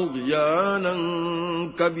طُغْيَانًا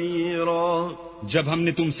كَبِيرًا. جب ہم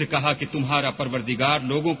نے تم سے کہا کہ تمہارا پروردگار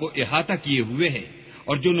لوگوں کو احاطہ کیے ہوئے ہے،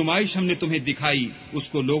 اور جو نمائش ہم نے تمہیں دکھائی اس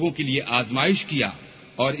کو لوگوں کے لیے آزمائش کیا،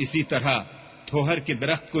 اور اسی طرح تھوہر کے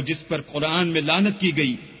درخت کو جس پر قرآن میں لعنت کی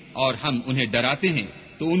گئی اور ہم انہیں ڈراتے ہیں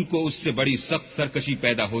تو ان کو اس سے بڑی سخت سرکشی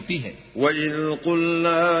پیدا ہوتی ہے. وَإِذْ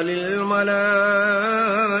قُلْنَا لِلْمَلَائِكَةِ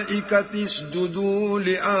اسْجُدُوا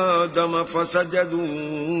لِآدَمَ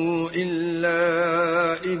فَسَجَدُوا إِلَّا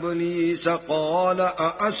إِبْلِيسَ قَالَ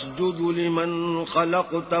أَأَسْجُدُ لِمَنْ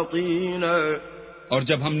خَلَقْتَ طِينًا. اور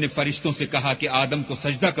جب ہم نے فرشتوں سے کہا کہ آدم کو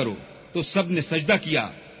سجدہ کرو تو سب نے سجدہ کیا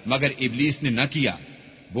مگر ابلیس نے نہ کیا.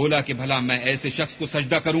 بولا کہ بھلا میں ایسے شخص کو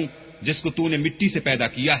سجدہ کروں جس کو تو نے مٹی سے پیدا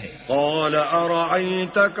کیا ہے. قال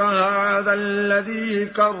أرأيتك هذا الذي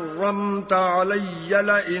كرمت علي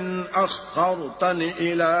لئن أخرتني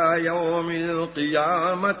إلى يوم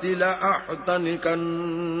القيامة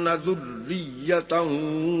لأحتنكن ذريته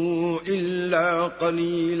إلا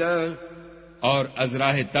قليلا. اور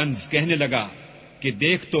ازراہ طنز کہنے لگا کہ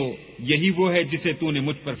دیکھ تو یہی وہ ہے جسے تو نے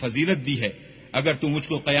مجھ پر فضیلت دی ہے، اگر تو مجھ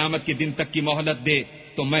کو قیامت کے دن تک کی مہلت دے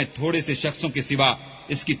تو میں تھوڑے سے شخصوں کے سوا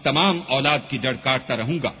اس کی تمام اولاد کی جڑ کاٹتا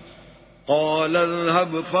رہوں گا. قال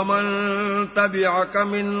اذهب فمن تبعك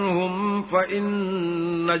منهم فإن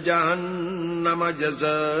جهنم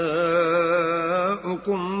جزاؤكم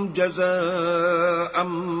جزاء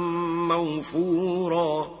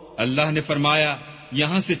موفورا. اللہ نے فرمایا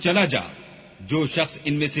یہاں سے چلا جا، جو شخص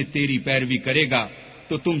ان میں سے تیری پیروی کرے گا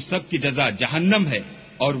تو تم سب کی جزا جہنم ہے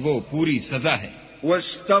اور وہ پوری سزا ہے.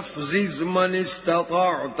 واستفزز من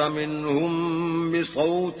استطعت منهم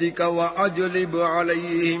بصوتك وأجلب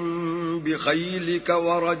عليهم بخيلك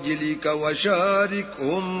ورجلك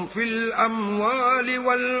وشاركهم في الأموال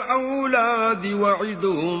والأولاد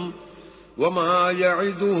وما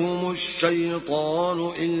يعدهم الشيطان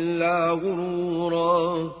إلا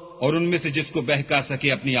غرورا. اور ان میں سے جس کو بہکا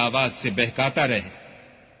سکے اپنی آواز سے بہکاتا رہے،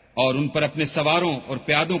 اور ان پر اپنے سواروں اور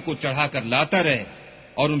پیادوں کو چڑھا کر لاتا رہے،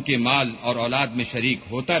 اور ان کے مال اور اولاد میں شریک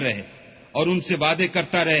ہوتا رہے، اور ان سے وعدے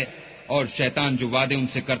کرتا رہے، اور شیطان جو وعدے ان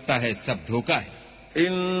سے کرتا ہے سب دھوکہ ہے.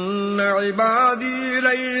 ان عبادی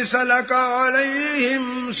لیس لک علیہم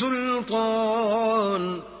سلطان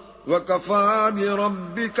وکفی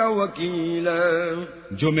بربک وکیلا.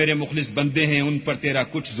 جو میرے مخلص بندے ہیں ان پر تیرا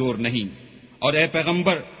کچھ زور نہیں، اور اے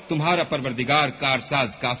پیغمبر تمہارا پروردگار کارساز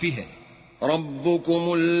کافی ہے. ربكم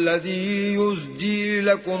الذي يزجي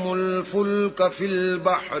لكم الفلك في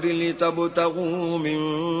البحر لتبتغوا من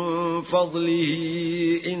فضله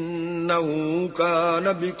إنه كان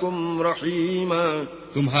بكم رحيما.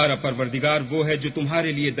 تمہارا پروردگار وہ ہے جو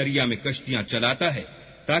تمہارے لیے دریا میں کشتیاں چلاتا ہے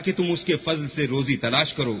تاکہ تم اس کے فضل سے روزی تلاش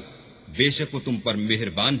کرو، بے شک وہ تم پر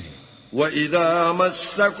مہربان ہے. وَإِذَا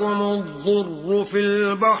مَسَّكُمُ الضُّرُّ فِي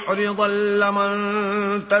الْبَحْرِ ضَلَّ مَن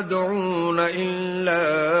تَدْعُونَ إِلَّا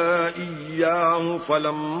إِيَّاهُ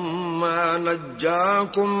فَلَمَّا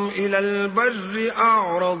نَجَّاكُمْ إِلَى الْبَرِّ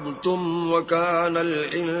أَعْرَضْتُمْ وَكَانَ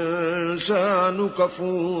الْإِنسَانُ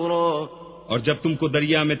كَفُورًا. اور جب تم کو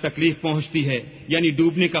دریا میں تکلیف پہنچتی ہے یعنی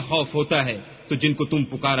ڈوبنے کا خوف ہوتا ہے تو جن کو تم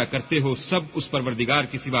پکارا کرتے ہو سب اس پروردگار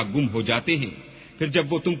کے سوا گم ہو جاتے ہیں. پھر جب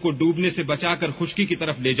وہ تم کو ڈوبنے سے بچا کر خشکی کی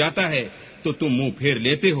طرف لے جاتا ہے تو تم منہ پھیر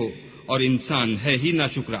لیتے ہو، اور انسان ہے ہی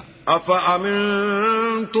ناشکرا.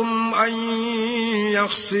 أَفَأَمِنْتُمْ أَنْ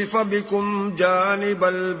يَخْسِفَ بِكُمْ جَانِبَ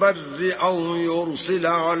الْبَرِّ أَوْ يُرْسِلَ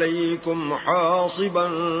عَلَيْكُمْ حَاصِبًا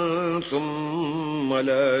ثُمَّ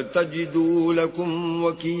لَا تَجِدُوا لَكُمْ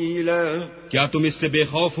وَكِيلًا. کیا تم اس سے بے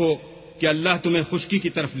خوف ہو کہ اللہ تمہیں خشکی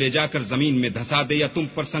کی طرف لے جا کر زمین میں دھسا دے، یا تم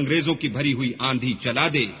پر سنگریزوں کی بھری ہوئی آندھی چلا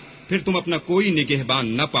دے، پھر تم اپنا کوئی نگہبان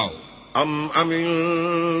نہ پاؤ؟ ام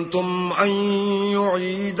امنتم ان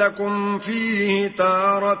يعيدكم فيه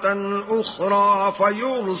تارة اخرى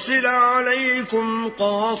فيرسل عليكم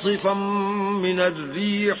قاصفا من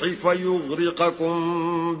الريح فيغرقكم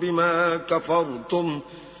بما كفرتم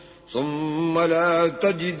ثم لا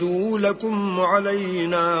تجدوا لكم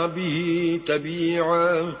علينا به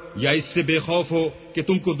تبيعا. یا اس سے بے خوف ہو کہ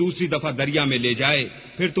تم کو دوسری دفعہ دریا میں لے جائے،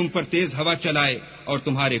 پھر تم پر تیز ہوا چلائے اور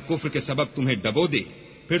تمہارے کفر کے سبب تمہیں ڈبو دے،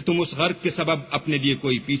 پھر تم اس غرق کے سبب اپنے لیے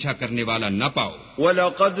کوئی پیچھا کرنے والا نہ پاؤ.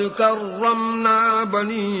 وَلَقَدْ كَرَّمْنَا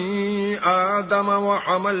بَنِي آدَمَ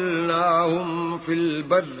وَحَمَلْنَاهُمْ فِي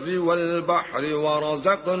الْبَرِّ وَالْبَحْرِ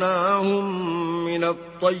وَرَزَقْنَاهُمْ مِنَ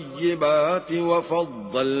الطَّيِّبَاتِ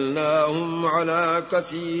وَفَضَّلْنَاهُمْ عَلَى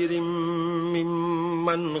كَثِيرٍ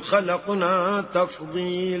مِّمَّنْ خَلَقْنَا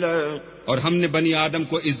تَفْضِيلًا. اور ہم نے بنی آدم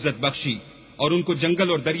کو عزت بخشی اور ان کو جنگل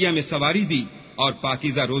اور دریا میں سواری دی اور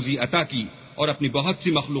پاکیزہ روزی عطا کی اور اپنی بہت سی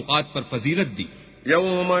مخلوقات پر فضیلت دی.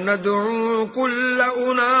 یوم ندعو کل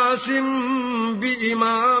اناس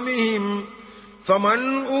بإمامہم فمن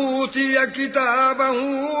اوتی کتابہ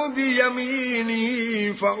بیمینہ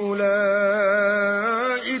فأولئک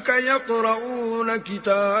یقرؤون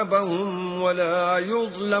کتابہم ولا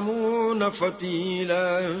یظلمون فتیلا.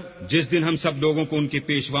 جس دن ہم سب لوگوں کو ان کے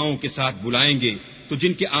پیشواؤں کے ساتھ بلائیں گے تو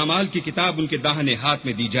جن کے اعمال کی کتاب ان کے داہنے ہاتھ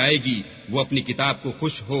میں دی جائے گی وہ اپنی کتاب کو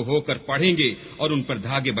خوش ہو کر پڑھیں گے اور ان پر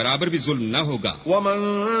دھاگے برابر بھی ظلم نہ ہوگا. وَمَن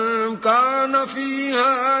كَانَ فِي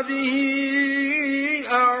هَٰذِهِ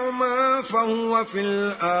أَعْمَىٰ فَهُوَ فِي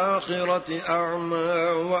الْآخِرَةِ أَعْمَىٰ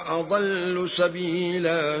وَأَضَلُّ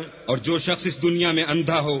سَبِيلًا. اور جو شخص اس دنیا میں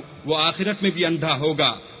اندھا ہو وہ آخرت میں بھی اندھا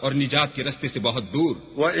ہوگا اور نجات کے رستے سے بہت دور.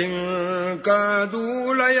 وَإِن كَادُوا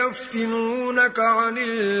لَيَفْتِنُونَكَ عَنِ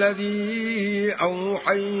الَّذِي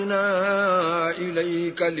أَوْحَيْنَا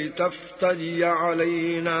إِلَيْكَ لِتَفْتَرِيَ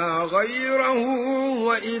عَلَيْنَا غَيْرَهُ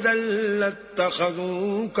وَإِذًا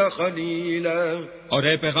لَاتَّخَذُوكَ خَلِيلًا. اور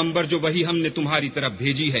اے پیغمبر جو وہی ہم نے تمہاری طرف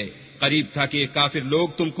بھیجی ہے قریب تھا کہ کافر لوگ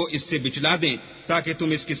تم کو اس سے بچلا دیں تاکہ تم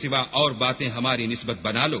اس کے سوا اور باتیں ہماری نسبت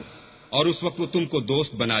بنا لو، اور اس وقت وہ تم کو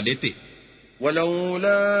دوست بنا لیتے.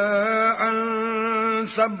 وَلَوْلَا أَن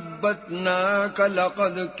ثَبَّتْنَاكَ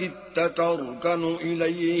لَقَدْ كِدتَّ تَرْكَنُ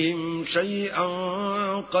إِلَيْهِمْ شَيْئًا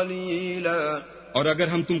قَلِيلًا. اور اگر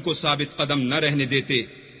ہم تم کو ثابت قدم نہ رہنے دیتے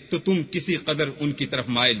تو تم کسی قدر ان کی طرف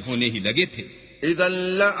مائل ہونے ہی لگے تھے. إِذًا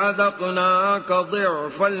لَأَذَقْنَاكَ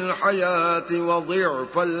ضِعْفَ الْحَيَاةِ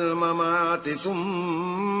وَضِعْفَ الْمَمَاتِ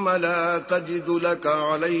ثُمَّ لَا تَجِدُ لَكَ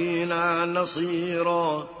عَلَيْنَا نَصِيرًا.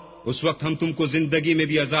 اس وقت ہم تم کو زندگی میں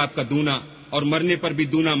بھی عذاب کا دونا اور مرنے پر بھی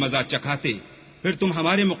دونا مزہ چکھاتے، پھر تم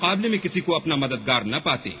ہمارے مقابلے میں کسی کو اپنا مددگار نہ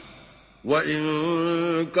پاتے.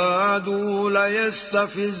 وَإِن كَادُوا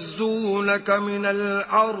لَيَسْتَفِزُّونَكَ مِنَ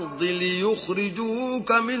الْأَرْضِ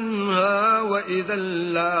لِيُخْرِجُوكَ مِنْهَا وَإِذًا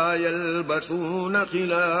لَّا يَلْبَثُونَ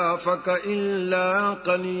خِلَافَكَ إِلَّا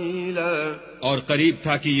قَلِيلًا۔ اور قریب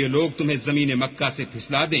تھا کہ یہ لوگ تمہیں زمین مکہ سے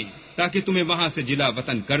پھسلا دیں تاکہ تمہیں وہاں سے جلا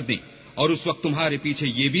وطن کر دیں، اور اس وقت تمہارے پیچھے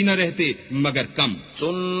یہ بھی نہ رہتے مگر کم۔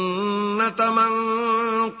 سُنَّتَ مَن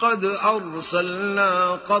قَدْ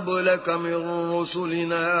أَرْسَلْنَا قَبْلَكَ مِن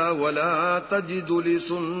رُّسُلِنَا وَلَا تَجِدُ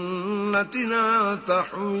لِسُنَّتِنَا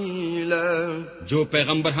تَحْوِيلًا۔ جو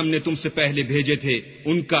پیغمبر ہم نے تم سے پہلے بھیجے تھے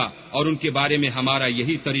ان کا اور ان کے بارے میں ہمارا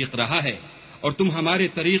یہی طریق رہا ہے، اور تم ہمارے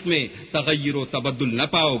طریق میں تغیر و تبدل نہ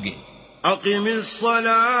پاؤ گے۔ أقم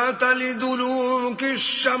الصلاة لدلوك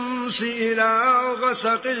الشمس إلى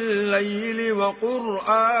غسق الليل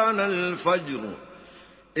وقرآن الفجر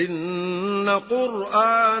إن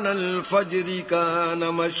قرآن الفجر كان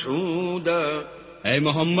مشهودا۔ اے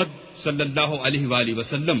محمد صلی اللہ علیہ وآلہ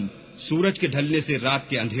وسلم، سورج کے ڈھلنے سے رات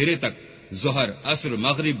کے اندھیرے تک ظہر، عصر،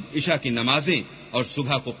 مغرب، عشاء کی نمازیں اور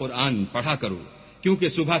صبح کو قرآن پڑھا کرو، کیونکہ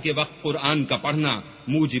صبح کے وقت قرآن کا پڑھنا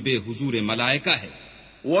موجب حضور ملائکہ ہے۔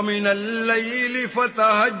 وَمِنَ اللَّيْلِ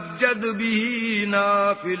فَتَهَجَّدْ بِهِ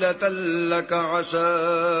نَافِلَةً لَكَ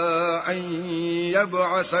عَسَىٰ أَن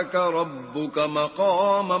يَبْعَثَكَ رَبُّكَ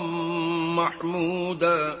مَقَامًا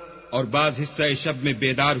مَّحْمُودًا۔ اور بعض حصہ شب میں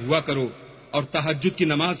بیدار ہوا کرو اور تہجد کی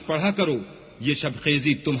نماز پڑھا کرو، یہ شب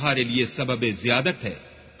خیزی تمہارے لیے سبب زیادت ہے،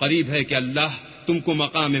 قریب ہے کہ اللہ تم کو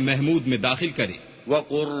مقام محمود میں داخل کرے۔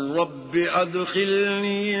 وَقُل رَّبِّ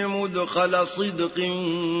أَدْخِلْنِي مُدْخَلَ صِدْقٍ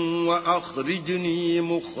وَأَخْرِجْنِي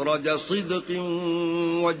مُخْرَجَ صِدْقٍ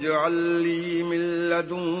وَاجْعَل لِّي مِن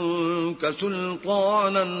لَّدُنكَ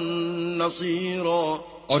سُلْطَانًا نَّصِيرًا۔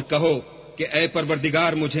 اور کہو کہ اے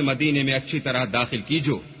پروردگار مجھے مدینے میں اچھی طرح داخل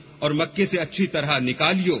کیجو اور مکے سے اچھی طرح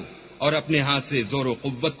نکالیو، اور اپنے ہاتھ سے زور و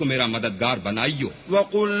قوت کو میرا مددگار بنائیو۔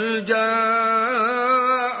 وَقُلْ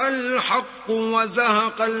جَاءَ الْحَقُّ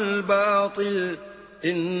وَزَهَقَ الْبَاطِلُ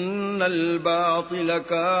إِنَّ الْبَاطِلَ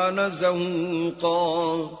كَانَ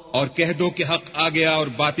زَهُوقًا۔ اور کہہ دو کہ حق آ گیا اور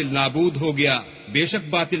باطل نابود ہو گیا، بے شک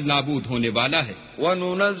باطل نابود ہونے والا ہے۔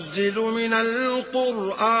 وَنُنَزِّلُ مِنَ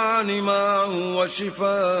الْقُرْآنِ مَا هُوَ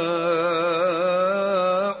شِفَاءٌ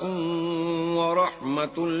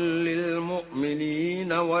وَرَحْمَةٌ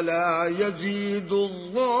لِّلْمُؤْمِنِينَ وَلَا يَزِيدُ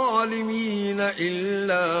الظَّالِمِينَ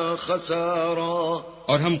إِلَّا خَسَارًا۔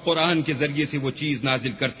 اور ہم قرآن کے ذریعے سے وہ چیز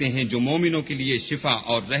نازل کرتے ہیں جو مومنوں کے لیے شفا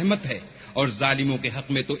اور رحمت ہے، اور ظالموں کے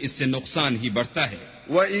حق میں تو اس سے نقصان ہی بڑھتا ہے۔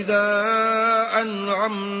 وَإِذَا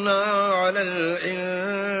أَنْعَمْنَا عَلَى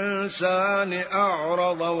الْإِنسَانِ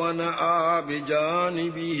أَعْرَضَ وَنَأَىٰ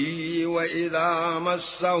بِجَانِبِهِ وَإِذَا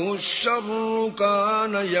مَسَّهُ الشَّرُّ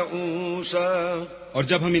كَانَ يَئُوسًا۔ اور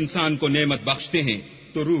جب ہم انسان کو نعمت بخشتے ہیں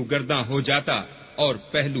تو روح گرداں ہو جاتا اور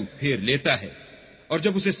پہلو پھیر لیتا ہے، اور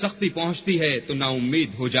جب اسے سختی پہنچتی ہے تو نا امید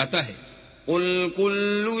ہو جاتا ہے۔ قُلْ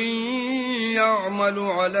كُلٌّ يَعْمَلُ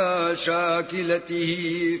عَلَى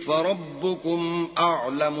شَاكِلَتِهِ فَرَبُّكُمْ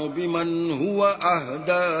أَعْلَمُ بِمَنْ هُوَ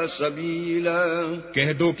أَهْدَىٰ سَبِيلًا۔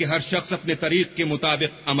 کہہ دو کہ ہر شخص اپنے طریق کے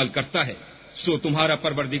مطابق عمل کرتا ہے، سو تمہارا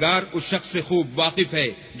پروردگار اس شخص سے خوب واقف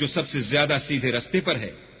ہے جو سب سے زیادہ سیدھے رستے پر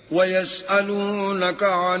ہے۔ وَيَسْأَلُونَكَ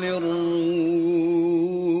عَنِ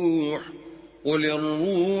الرُّوحِ قُلِ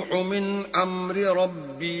الرُّوحُ مِنْ أَمْرِ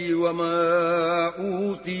رَبِّي وَمَا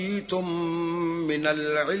أُوتِيتُم مِّنَ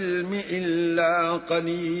الْعِلْمِ إِلَّا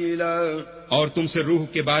قَلِيلًا۔ اور تم سے روح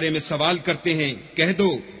کے بارے میں سوال کرتے ہیں، کہہ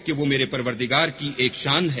دو کہ وہ میرے پروردگار کی ایک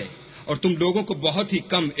شان ہے، اور تم لوگوں کو بہت ہی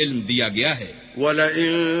کم علم دیا گیا ہے۔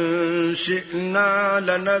 وَلَئِن شِئْنَا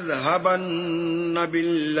لَنَذْهَبَنَّ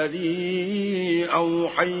بِالَّذِي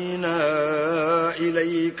أَوْحَيْنَا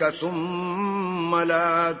إِلَيْكَ ثُمَّ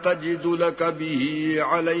لَا تَجِدُ لَكَ بِهِ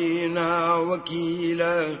عَلَيْنَا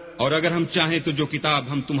وَكِيلًا۔ اور اگر ہم چاہیں تو جو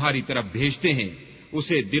کتاب ہم تمہاری طرف بھیجتے ہیں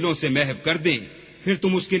اسے دلوں سے محو کر دیں، پھر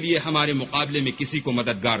تم اس کے لیے ہمارے مقابلے میں کسی کو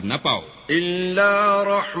مددگار نہ پاؤ۔ إِلَّا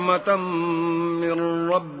رَحْمَةً مِّن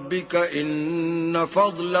رَّبِّكَ إِنَّ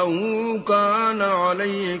فَضْلَهُ كَانَ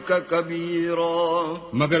عَلَيْكَ كَبِيرًا۔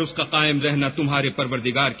 مگر اس کا قائم رہنا تمہارے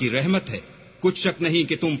پروردگار کی رحمت ہے، کچھ شک نہیں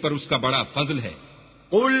کہ تم پر اس کا بڑا فضل ہے۔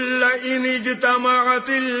 قُل لَّئِنِ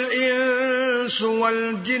اجْتَمَعَتِ الْإِنسُ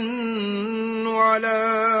وَالْجِنُّ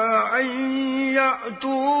عَلَىٰ أَن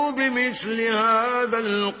يَأْتُوا بِمِثْلِ هَٰذَا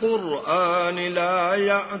الْقُرْآنِ لَا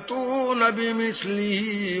يَأْتُونَ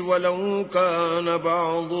بِمِثْلِهِ وَلَوْ كَانَ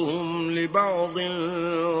بَعْضُهُمْ لِبَعْضٍ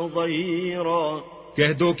ظَهِيرًا۔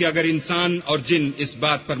 کہہ دو کہ اگر انسان اور جن اس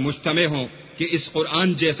بات پر مجتمع ہوں کہ اس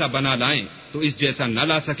قرآن جیسا بنا لائیں تو اس جیسا نہ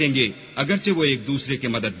لا سکیں گے، اگرچہ وہ ایک دوسرے کے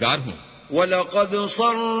مددگار ہوں۔ وَلَقَدْ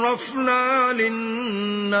صَرَّفْنَا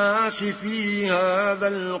لِلنَّاسِ فِي هَذَا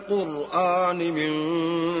الْقُرْآنِ مِنْ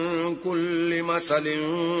كُلِّ مَثَلٍ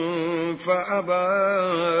فَأَبَى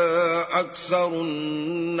أَكْثَرُ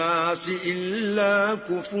النَّاسِ إِلَّا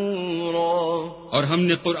كُفُورًا. اور ہم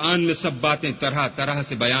نے قرآن میں سب باتیں طرح طرح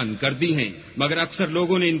سے بیان کر دی ہیں، مگر اکثر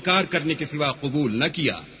لوگوں نے انکار کرنے کے سوا قبول نہ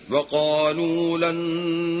کیا. وَقَالُوا لَن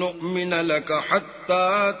نُّؤْمِنَ لَكَ حَتَّى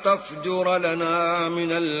تَفْجُرَ لَنَا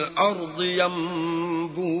مِنَ الْأَرْضِ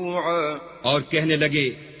يَنبُوعًا. اور کہنے لگے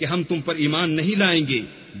کہ ہم تم پر ایمان نہیں لائیں گے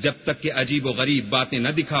جب تک کہ عجیب و غریب باتیں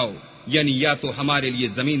نہ دکھاؤ، یعنی یا تو ہمارے لیے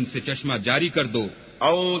زمین سے چشمہ جاری کر دو،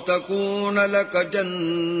 أو تكون لك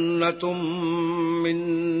جنة من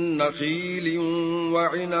نخيل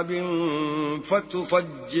وعنب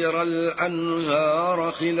فتفجر الأنهار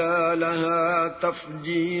خلالها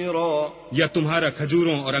تفجيرا. یا تمہارا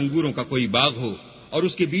کھجوروں اور انگوروں کا کوئی باغ ہو اور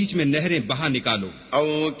اس کے بیچ میں نہریں بہا نکالو. أو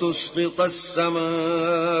تسقط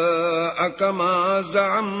السماء كما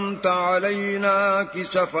زعمت علينا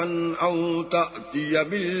كسفا أو تأتي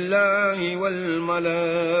بالله والملائكة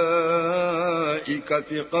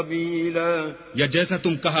قبيلا. یا جیسا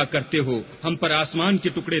تم کہا کرتے ہو ہم پر آسمان کے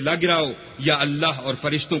ٹکڑے لا گراؤ، یا اللہ اور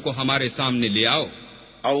فرشتوں کو ہمارے سامنے لے آؤ.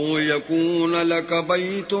 أو يكون لك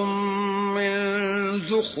بيت من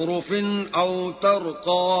زخرف أو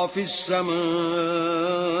ترقى في السماء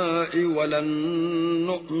ولن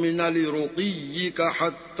نؤمن لرقيك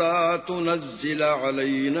حتى تنزل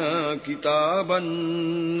علينا كتابا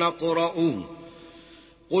نقرأه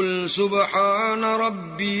قل سبحان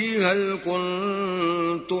ربي هل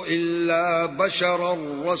كنت إلا بشرا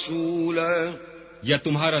رسولا. یا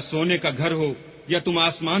تمہارا سونے کا گھر ہو یا تم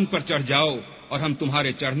آسمان پر چڑھ جاؤ، اور ہم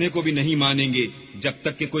تمہارے چڑھنے کو بھی نہیں مانیں گے جب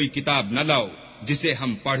تک کہ کوئی کتاب نہ لاؤ جسے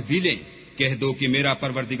ہم پڑھ بھی لیں. کہہ دو کہ میرا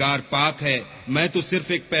پروردگار پاک ہے، میں تو صرف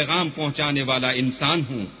ایک پیغام پہنچانے والا انسان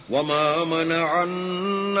ہوں. وما منع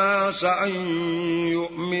الناس ان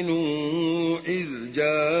يؤمنوا اذ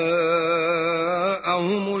جاءهم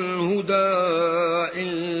الهدى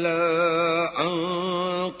الا ان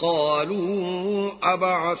قالوا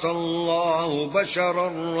ابعث الله بشرا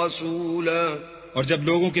رسولا. اور جب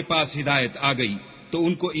لوگوں کے پاس ہدایت آ گئی تو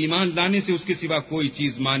ان کو ایمان لانے سے اس کے سوا کوئی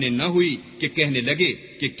چیز مانے نہ ہوئی کہ کہنے لگے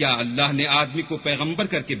کہ کیا اللہ نے آدمی کو پیغمبر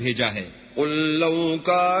کر کے بھیجا ہے. قل لو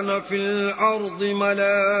كان في الأرض ملائكة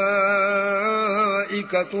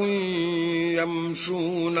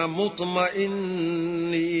يمشون مطمئنين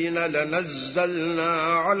لنزلنا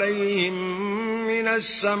عليهم من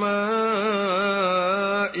السماء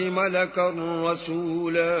ملكا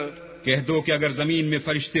رسولا. کہہ دو کہ اگر زمین میں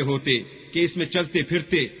فرشتے ہوتے کہ اس میں چلتے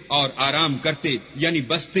پھرتے اور آرام کرتے یعنی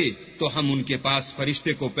بستے تو ہم ان کے پاس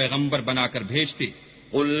فرشتے کو پیغمبر بنا کر بھیجتے.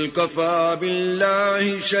 قل كفى بالله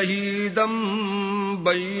شهيدا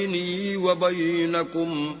بيني وبينكم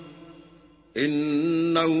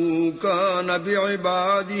إنه كان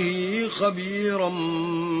بعباده خبيرا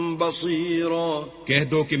بصيرا. کہہ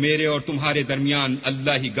دو کہ میرے اور تمہارے درمیان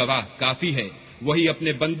اللہ ہی گواہ کافی ہے، وہی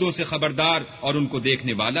اپنے بندوں سے خبردار اور ان کو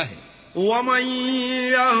دیکھنے والا ہے. ومن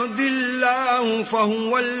يهد الله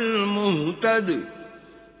فهو المهتد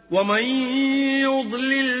ومن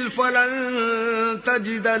يضلل فلن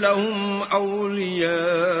تجد لهم أولياء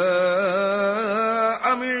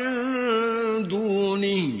من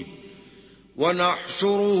دونه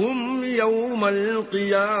ونحشرهم يوم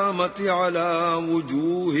القيامة على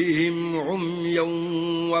وجوههم عميا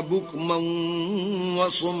وبكما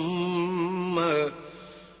وصما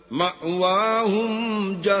مأواهم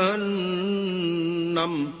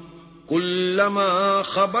جهنم كلما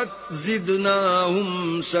خبت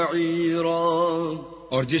زدناهم سعيرا.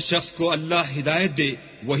 اور جس شخص کو اللہ ہدایت دے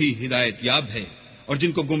وہی ہدایت یاب ہے، اور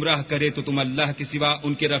جن کو گمراہ کرے تو تم اللہ کے سوا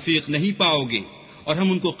ان کے رفیق نہیں پاؤ گے. اور ہم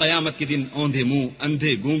ان کو قیامت کے دن اوندھے منہ،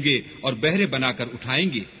 اندھے گونگے اور بہرے بنا کر اٹھائیں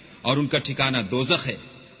گے، اور ان کا ٹھکانہ دوزخ ہے.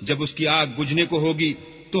 جب اس کی آگ بجھنے کو ہوگی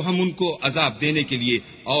تو ہم ان کو عذاب دینے کے لیے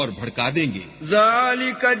اور بھڑکا دیں گے.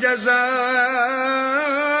 ذالک جزاؤہم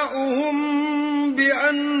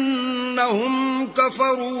بأنہم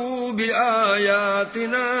کفروا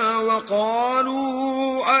بآیاتنا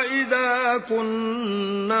وقالوا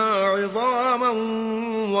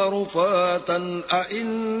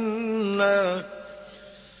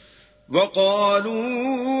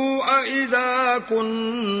أئذا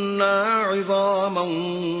كنا عظاما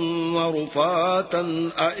ورفاتا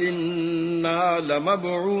أئنا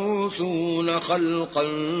لمبعوثون خلقا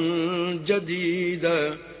جديدا.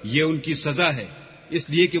 یہ ان کی سزا ہے اس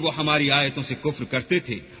لیے کہ وہ ہماری آیتوں سے کفر کرتے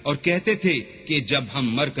تھے اور کہتے تھے کہ جب ہم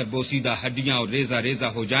مر کر بوسیدہ ہڈیاں اور ریزہ ریزہ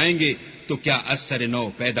ہو جائیں گے تو کیا از سر نو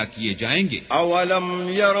پیدا کیے جائیں گے. اولم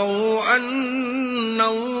يروا ان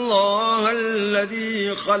الله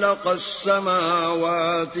الذي خلق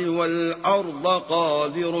السماوات والأرض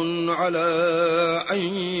قادر على أن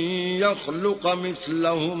يخلق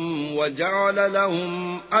مثلهم وجعل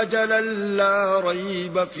لهم أجلا لا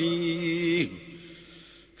ريب فيه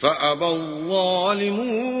فأبى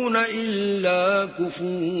الظالمون إلا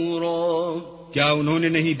كفورا. کیا انہوں نے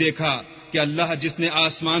نہیں دیکھا کہ اللہ جس نے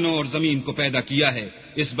آسمانوں اور زمین کو پیدا کیا ہے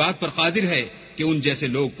اس بات پر قادر ہے کہ ان جیسے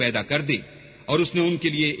لوگ پیدا کر دے، اور اس نے ان کے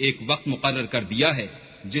لیے ایک وقت مقرر کر دیا ہے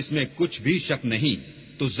جس میں کچھ بھی شک نہیں،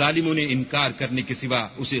 تو ظالموں نے انکار کرنے کے سوا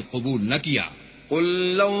اسے قبول نہ کیا. قل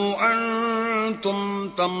لو أنتم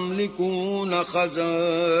تملكون خزائن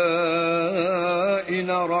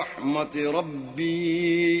رحمة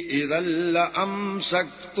ربي إذا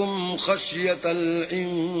لأمسكتم خشية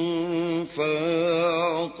الإنفاق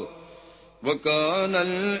وَكَانَ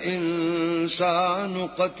الْإِنسَانُ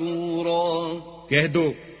قَتُورًا. کہہ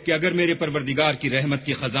دو کہ اگر میرے پروردگار کی رحمت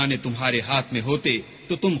کے خزانے تمہارے ہاتھ میں ہوتے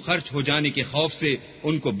تو تم خرچ ہو جانے کے خوف سے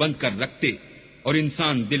ان کو بند کر رکھتے، اور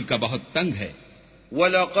انسان دل کا بہت تنگ ہے.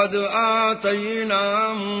 وَلَقَدْ آتَيْنَا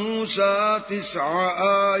مُوسَى 9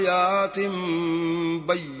 آيَاتٍ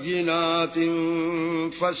بَيِّنَاتٍ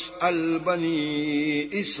فَاسْأَلْ بَنِي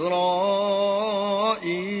إِسْرَائِيلَ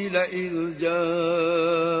إِذْ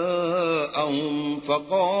جَاءَهُمْ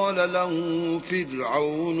فَقَالَ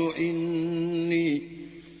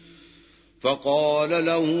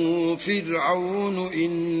له فرعون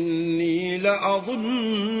إني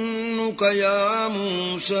لأظنك يا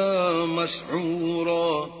موسى مسحورا.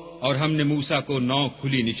 اور ہم نے موسیٰ کو 9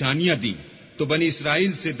 کھلی نشانیاں دی، تو بنی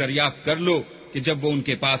اسرائیل سے دریافت کر لو کہ جب وہ ان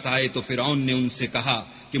کے پاس آئے تو فرعون نے ان سے کہا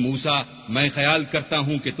کہ موسیٰ میں خیال کرتا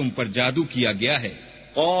ہوں کہ تم پر جادو کیا گیا ہے.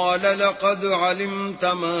 قال لقد علمت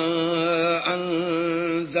ما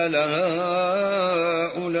أنزل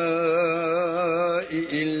هؤلاء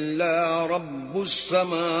إلا رب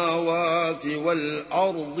السماوات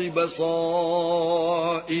والأرض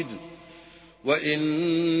بصائر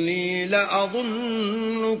وإني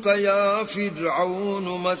لأظنك يا فرعون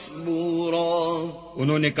مثبورا.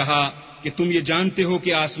 انہوں نے کہا کہ تم یہ جانتے ہو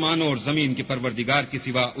کہ آسمانوں اور زمین کے پروردگار کے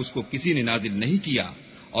سوا اس کو کسی نے نازل نہیں کیا،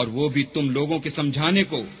 اور وہ بھی تم لوگوں کے سمجھانے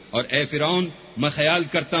کو، اور اے فرعون میں خیال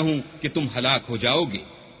کرتا ہوں کہ تم ہلاک ہو جاؤ گے.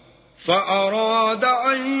 فأراد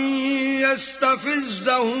أن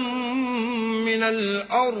يستفزهم من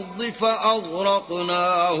الأرض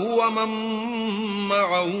فأغرقناه ومن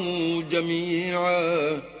معه جميعا.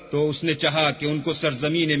 تو اس نے چاہا کہ ان کو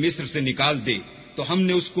سرزمین مصر سے نکال دے، تو ہم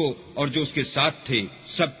نے اس کو اور جو اس کے ساتھ تھے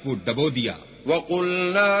سب کو ڈبو دیا.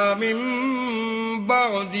 وَقُلْنَا مِن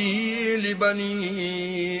بَعْدِهِ لِبَنِي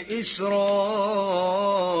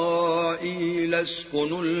إِسْرَائِيلَ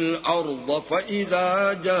اسْكُنُوا الْأَرْضَ فَإِذَا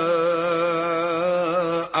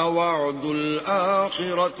جَاءَ وَعْدُ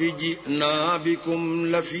الْآخِرَةِ جِئْنَا بِكُمْ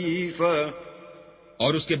لَفِيفًا.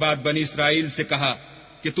 اور اس کے بعد بنی اسرائیل سے کہا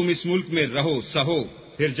کہ تم اس ملک میں رہو سہو،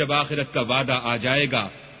 پھر جب آخرت کا وعدہ آ جائے گا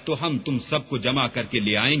تو ہم تم سب کو جمع کر کے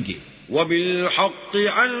لے آئیں گے. وَبِالْحَقِّ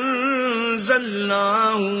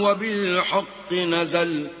أَنزَلْنَاهُ وَبِالْحَقِّ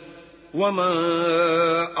نَزَلَ وَمَا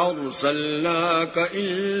أَرْسَلْنَاكَ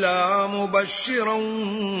إِلَّا مُبَشِّرًا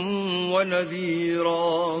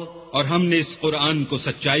وَنَذِيرًا. اور ہم نے اس قرآن کو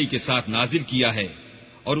سچائی کے ساتھ نازل کیا ہے،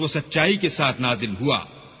 اور وہ سچائی کے ساتھ نازل ہوا،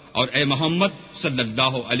 اور اے محمد صلی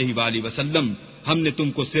اللہ علیہ وآلہ وسلم ہم نے تم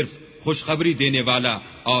کو صرف خوشخبری دینے والا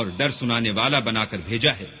اور ڈر سنانے والا بنا کر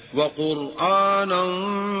بھیجا ہے. وَقُرْآنًا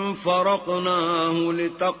فَرَقْنَاهُ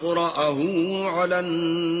لِتَقْرَأَهُ عَلَى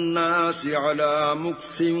النَّاسِ عَلَى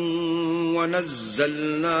مُكْثٍ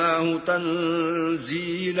وَنَزَّلْنَاهُ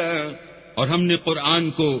تَنزِيلًا. اور ہم نے قرآن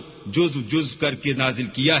کو جز جز کر کے نازل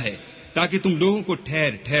کیا ہے تاکہ تم لوگوں کو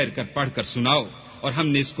ٹھہر ٹھہر کر پڑھ کر سناؤ، اور ہم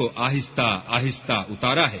نے اس کو آہستہ آہستہ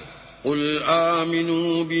اتارا ہے. قُلْ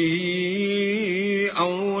آمِنُوا بِهِ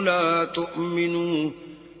أَوْ لَا تُؤْمِنُوا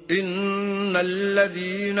إِنَّ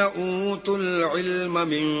الَّذِينَ أُوتُوا الْعِلْمَ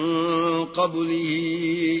مِنْ قَبْلِهِ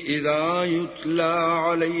إِذَا يُتْلَى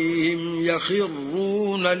عَلَيْهِمْ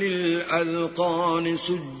يَخِرُّونَ لِلْأَذْقَانِ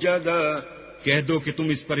سُجَّدًا. کہہ دو کہ تم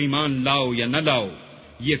اس پر ایمان لاؤ یا نہ لاؤ،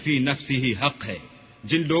 یہ فی نفسی ہی حق ہے.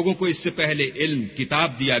 جن لوگوں کو اس سے پہلے علم کتاب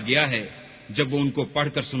دیا گیا ہے، جب وہ ان کو پڑھ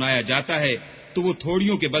کر سنایا جاتا ہے تو وہ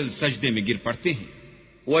تھوڑیوں کے بل سجدے میں گر پڑتے ہیں.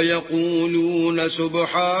 وَيَقُولُونَ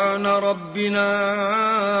سُبْحَانَ رَبِّنَا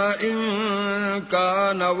إِن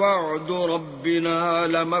كَانَ وَعْدُ رَبِّنَا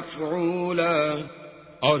لَمَفْعُولًا.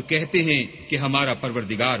 اور کہتے ہیں کہ ہمارا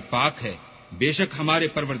پروردگار پاک ہے، بے شک ہمارے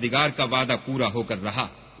پروردگار کا وعدہ پورا ہو کر رہا.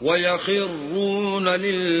 وَيَخِرُّونَ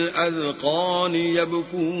لِلْأَذْقَانِ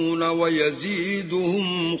يَبْكُونَ وَيَزِيدُهُمْ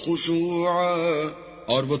خُشُوعًا.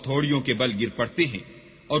 اور وہ تھوڑیوں کے بل گر پڑتے ہیں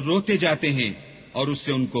اور روتے جاتے ہیں، اور اس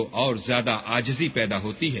سے ان کو اور زیادہ عاجزی پیدا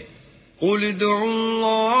ہوتی ہے۔ قل ادعوا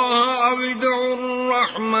الله أو ادعوا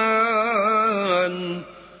الرحمن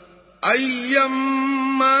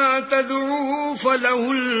أيما تدعوا فله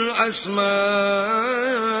الأسماء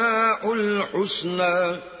الحسنى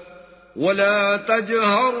ولا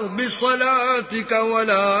تجهر بصلاتك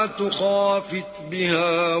ولا تخافت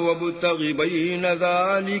بها وابتغ بين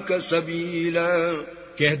ذلك سبيلا۔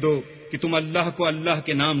 کہہ دو کہ تم اللہ کو اللہ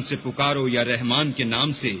کے نام سے پکارو یا رحمان کے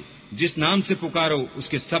نام سے، جس نام سے پکارو اس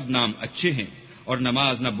کے سب نام اچھے ہیں، اور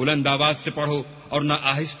نماز نہ بلند آواز سے پڑھو اور نہ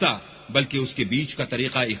آہستہ، بلکہ اس کے بیچ کا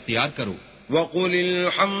طریقہ اختیار کرو۔ وقل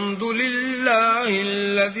الحمد لله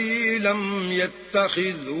الذي لم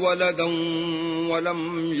يتخذ ولدا ولم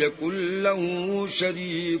يكن له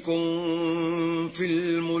شريك في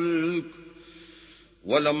الملك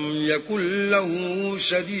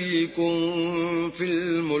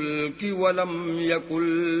ولم يكن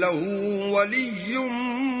له ولي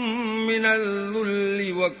من الذل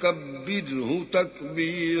وكبره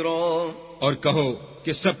تكبيرا۔ اور کہو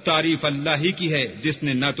کہ سب تعریف اللہ ہی کی ہے، جس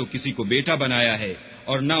نے نہ تو کسی کو بیٹا بنایا ہے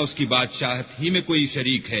اور نہ اس کی بادشاہت ہی میں کوئی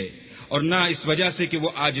شریک ہے، اور نہ اس وجہ سے کہ وہ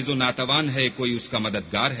عاجز و ناتوان ہے کوئی اس کا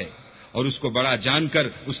مددگار ہے، اور اس کو بڑا جان کر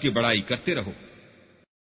اس کی بڑائی کرتے رہو۔